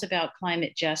halls about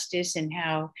climate justice and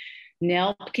how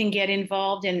NELP can get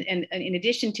involved. And in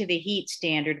addition to the heat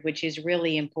standard, which is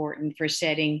really important for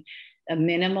setting a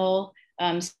minimal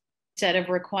set of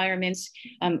requirements,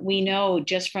 we know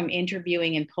just from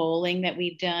interviewing and polling that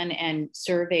we've done and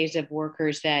surveys of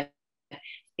workers that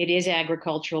it is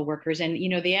agricultural workers. And, you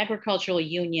know, the agricultural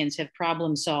unions have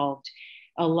problem solved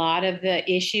a lot of the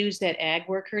issues that ag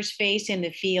workers face in the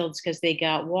fields because they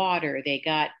got water, they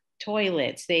got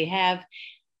toilets, they have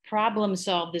problem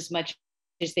solved as much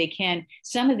as they can.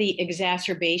 Some of the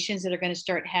exacerbations that are going to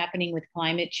start happening with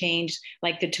climate change,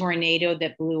 like the tornado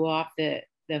that blew off the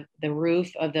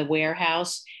roof of the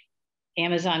warehouse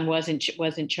Amazon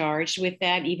wasn't charged with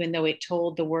that, even though it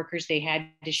told the workers they had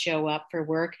to show up for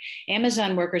work.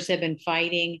 Amazon workers have been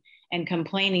fighting and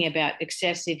complaining about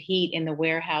excessive heat in the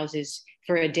warehouses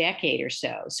for a decade or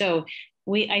so. So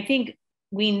I think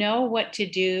we know what to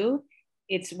do.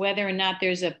 It's whether or not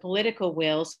there's a political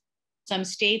will. Some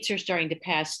states are starting to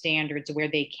pass standards where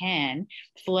they can.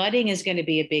 Flooding is going to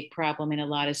be a big problem in a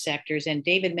lot of sectors. And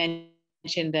David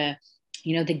mentioned the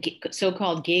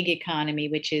so-called gig economy,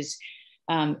 which is,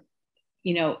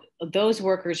 those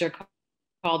workers are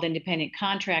called independent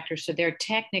contractors, so they're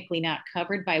technically not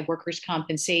covered by workers'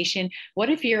 compensation. What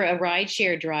if you're a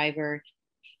rideshare driver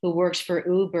who works for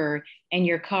Uber and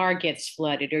your car gets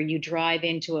flooded, or you drive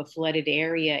into a flooded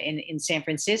area in San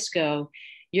Francisco?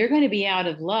 You're going to be out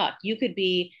of luck. You could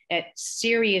be at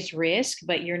serious risk,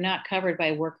 but you're not covered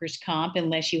by workers' comp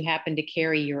unless you happen to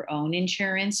carry your own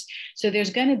insurance. So there's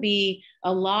going to be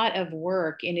a lot of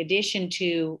work in addition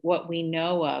to what we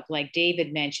know of, like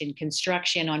David mentioned,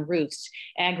 construction on roofs,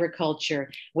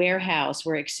 agriculture, warehouse,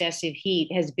 where excessive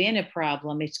heat has been a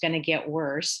problem. It's going to get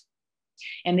worse.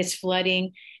 And this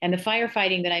flooding and the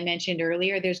firefighting that I mentioned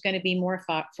earlier, there's going to be more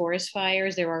forest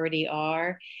fires. There already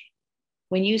are.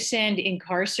 When you send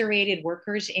incarcerated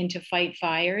workers in to fight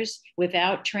fires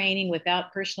without training,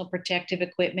 without personal protective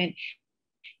equipment,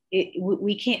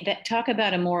 we can't talk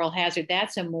about a moral hazard.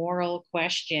 That's a moral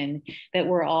question that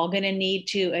we're all going to need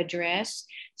to address.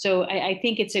 So I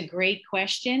think it's a great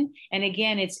question. And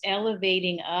again, it's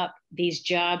elevating up these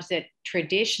jobs that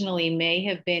traditionally may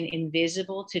have been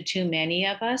invisible to too many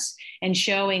of us and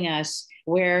showing us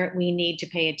where we need to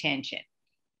pay attention.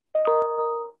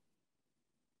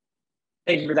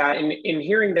 Thank you for that. In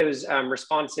hearing those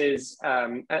responses,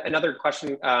 another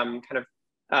question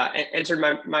entered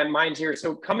my mind here.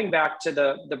 So coming back to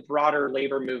the broader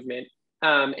labor movement,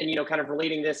 and kind of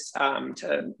relating this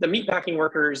to the meatpacking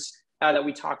workers that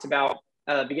we talked about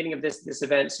beginning of this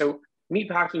event. So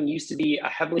meatpacking used to be a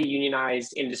heavily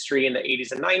unionized industry in the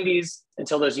 80s and 90s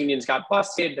until those unions got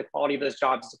busted. The quality of those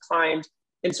jobs declined.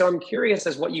 And so I'm curious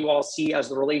as what you all see as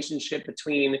the relationship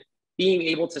between being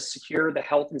able to secure the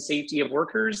health and safety of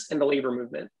workers and the labor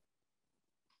movement.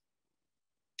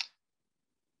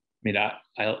 I mean,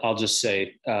 I'll just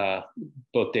say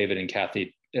both David and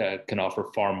Kathy can offer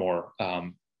far more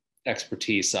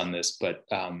expertise on this, but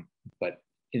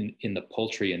in the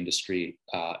poultry industry,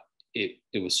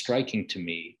 it was striking to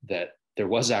me that there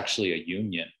was actually a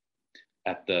union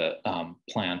at the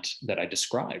plant that I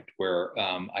described, where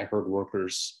I heard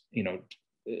workers,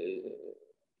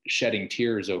 shedding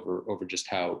tears over just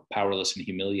how powerless and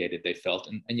humiliated they felt,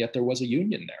 and yet there was a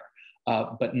union there.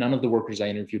 But none of the workers I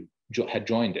interviewed had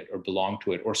joined it or belonged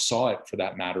to it or saw it, for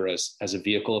that matter, as a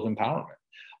vehicle of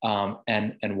empowerment.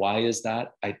 And why is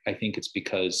that? I think it's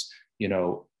because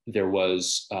there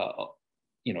was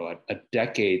a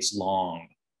decades-long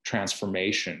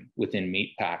transformation within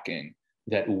meatpacking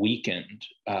that weakened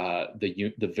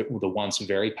the once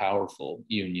very powerful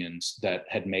unions that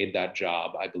had made that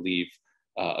job, I believe,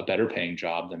 a better paying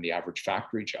job than the average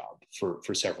factory job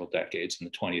for several decades in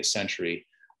the 20th century.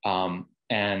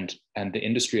 And the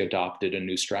industry adopted a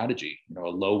new strategy, a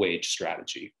low wage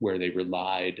strategy, where they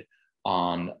relied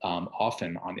on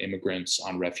often on immigrants,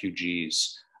 on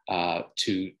refugees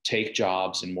to take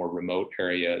jobs in more remote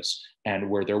areas. And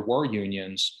where there were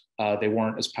unions, they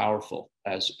weren't as powerful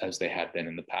as they had been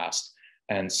in the past.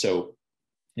 And so,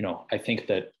 I think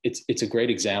that it's a great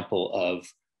example of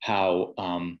how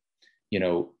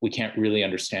we can't really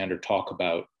understand or talk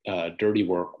about dirty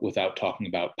work without talking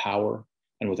about power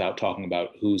and without talking about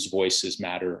whose voices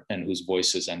matter and whose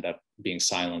voices end up being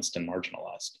silenced and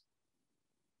marginalized.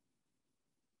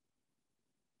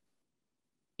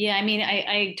 Yeah, I mean,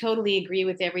 I totally agree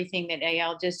with everything that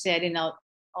Eyal just said. And I'll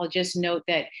just note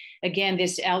that, again,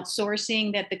 this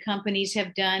outsourcing that the companies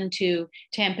have done to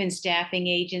temp and staffing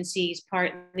agencies,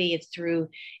 partly it's through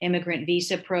immigrant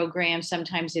visa programs.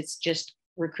 Sometimes it's just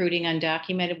recruiting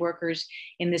undocumented workers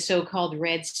in the so-called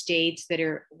red states that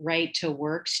are right to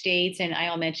work states. And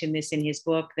Eyal mentioned this in his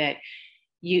book, that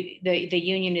the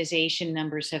unionization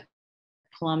numbers have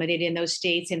plummeted in those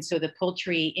states. And so the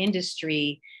poultry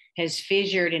industry has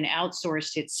fissured and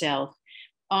outsourced itself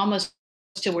almost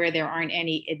to where there aren't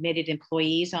any admitted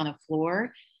employees on the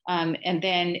floor. And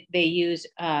then they use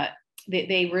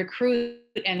they recruit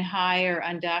and hire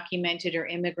undocumented or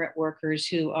immigrant workers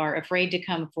who are afraid to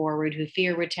come forward, who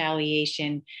fear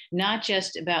retaliation, not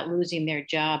just about losing their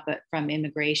job, but from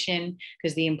immigration,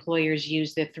 because the employers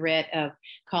use the threat of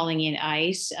calling in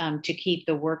ICE to keep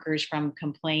the workers from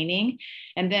complaining.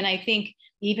 And then I think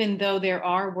even though there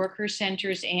are worker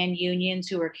centers and unions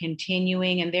who are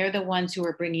continuing, and they're the ones who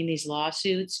are bringing these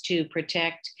lawsuits to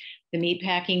protect the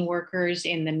meatpacking workers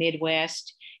in the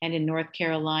Midwest and in North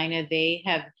Carolina, they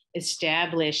have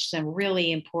established some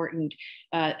really important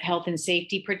health and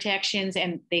safety protections,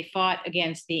 and they fought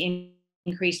against the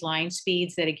increased line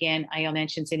speeds that, again, Eyal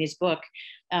mentions in his book,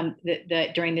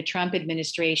 during the Trump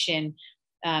administration,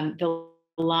 the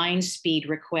line speed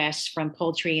requests from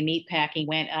poultry and meatpacking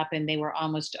went up, and they were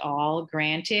almost all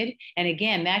granted. And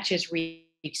again, that just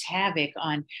wreaks havoc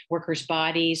on workers'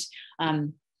 bodies,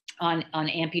 on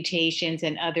amputations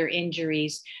and other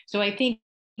injuries. So I think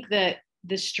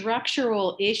the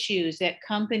structural issues that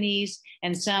companies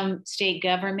and some state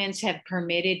governments have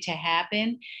permitted to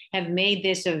happen have made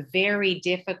this a very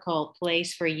difficult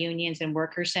place for unions and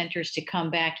worker centers to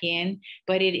come back in,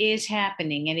 but it is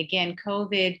happening. And again,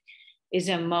 COVID is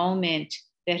a moment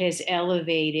that has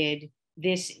elevated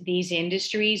these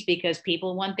industries because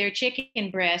people want their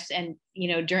chicken breasts. And,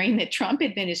 during the Trump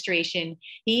administration,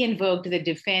 he invoked the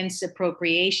Defense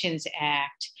Appropriations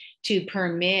Act to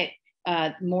permit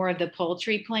more of the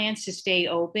poultry plants to stay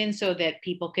open so that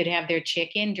people could have their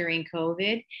chicken during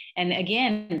COVID. And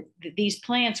again, these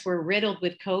plants were riddled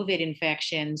with COVID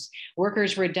infections.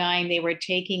 Workers were dying. They were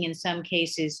in some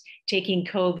cases, taking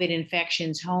COVID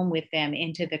infections home with them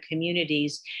into the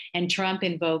communities. And Trump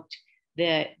invoked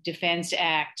the Defense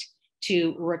Act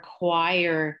to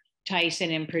require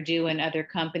Tyson and Purdue and other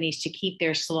companies to keep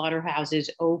their slaughterhouses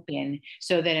open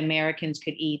so that Americans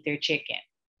could eat their chicken.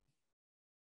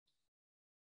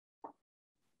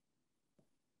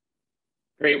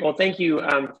 Great. Well, thank you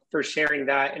for sharing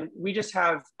that. And we just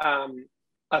have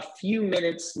a few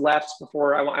minutes left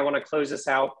before I want to close this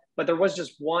out. But there was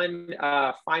just one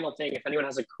final thing. If anyone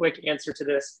has a quick answer to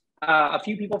this, a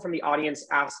few people from the audience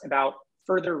asked about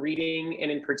further reading,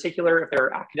 and in particular, if there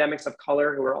are academics of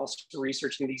color who are also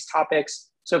researching these topics.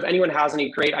 So if anyone has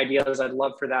any great ideas, I'd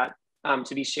love for that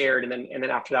to be shared. And then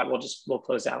after that, we'll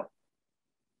close out.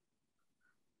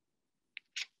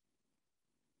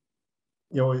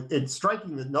 It's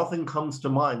striking that nothing comes to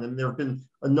mind. And there have been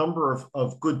a number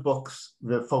of good books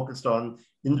that focused on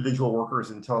individual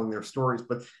workers and telling their stories.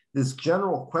 But this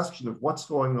general question of what's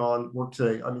going on work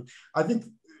today, I think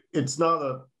it's not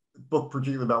a book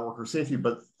particularly about worker safety,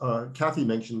 but Kathy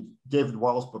mentioned David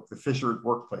Weil's book, The Fissured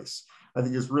Workplace. I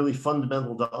think it's really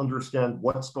fundamental to understand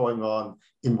what's going on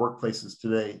in workplaces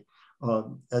today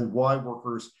and why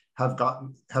workers have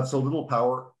so little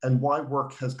power and why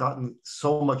work has gotten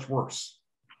so much worse.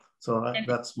 So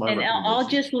that's my recommendation. I'll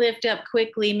just lift up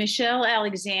quickly. Michelle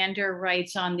Alexander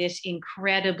writes on this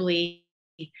incredibly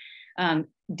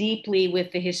deeply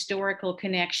with the historical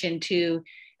connection to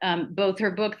both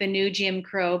her book, The New Jim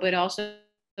Crow, but also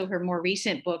her more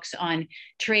recent books on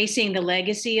tracing the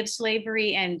legacy of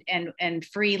slavery and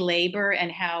free labor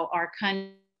and how our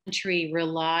country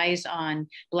relies on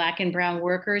Black and brown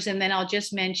workers. And then I'll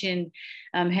just mention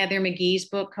Heather McGee's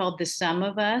book called The Sum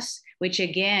of Us, which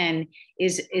again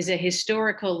is a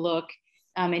historical look.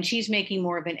 And she's making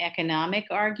more of an economic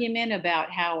argument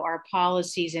about how our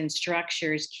policies and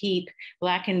structures keep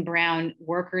Black and brown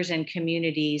workers and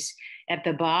communities at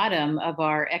the bottom of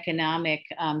our economic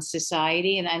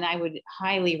society. And I would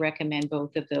highly recommend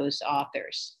both of those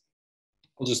authors.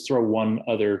 I'll just throw one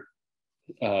other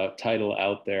title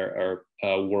out there,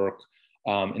 or work.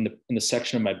 In the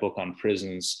section of my book on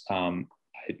prisons,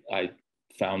 I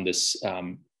found this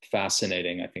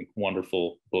fascinating, I think,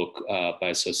 wonderful book by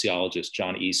a sociologist,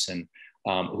 John Eason,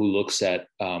 who looks at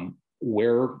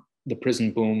where the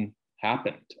prison boom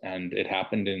happened. And it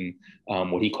happened in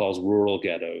what he calls rural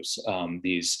ghettos,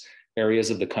 these areas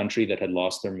of the country that had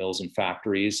lost their mills and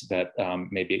factories that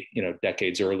maybe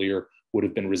decades earlier would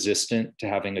have been resistant to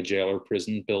having a jail or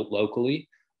prison built locally.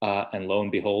 And lo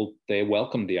and behold, they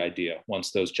welcomed the idea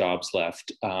once those jobs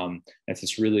left. It's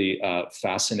this really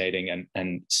fascinating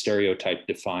and stereotype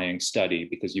defying study,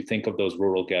 because you think of those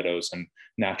rural ghettos and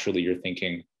naturally you're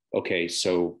thinking, okay,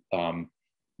 so,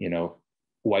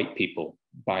 white people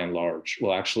by and large.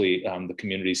 Well, actually, the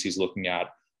communities he's looking at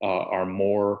there are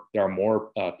more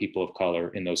people of color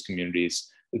in those communities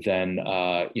than,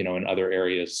 in other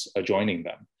areas adjoining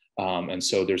them. And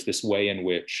so there's this way in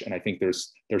which, and I think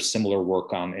there's similar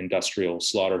work on industrial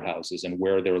slaughterhouses and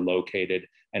where they're located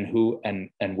and who and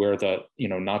where the,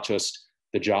 not just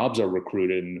the jobs are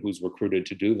recruited and who's recruited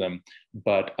to do them,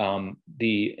 but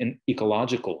the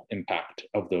ecological impact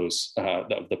of those,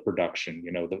 of the production,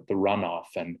 the runoff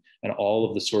and all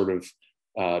of the sort of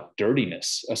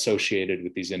dirtiness associated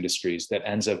with these industries that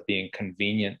ends up being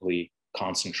conveniently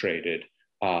concentrated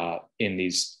in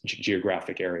these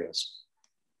geographic areas.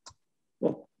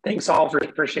 Well, thanks all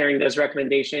for sharing those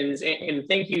recommendations. And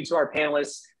thank you to our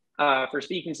panelists for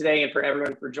speaking today and for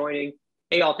everyone for joining.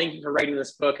 Eyal, thank you for writing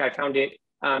this book. I found it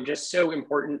just so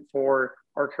important for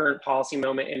our current policy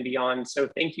moment and beyond. So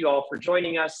thank you all for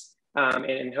joining us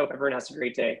and hope everyone has a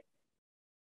great day.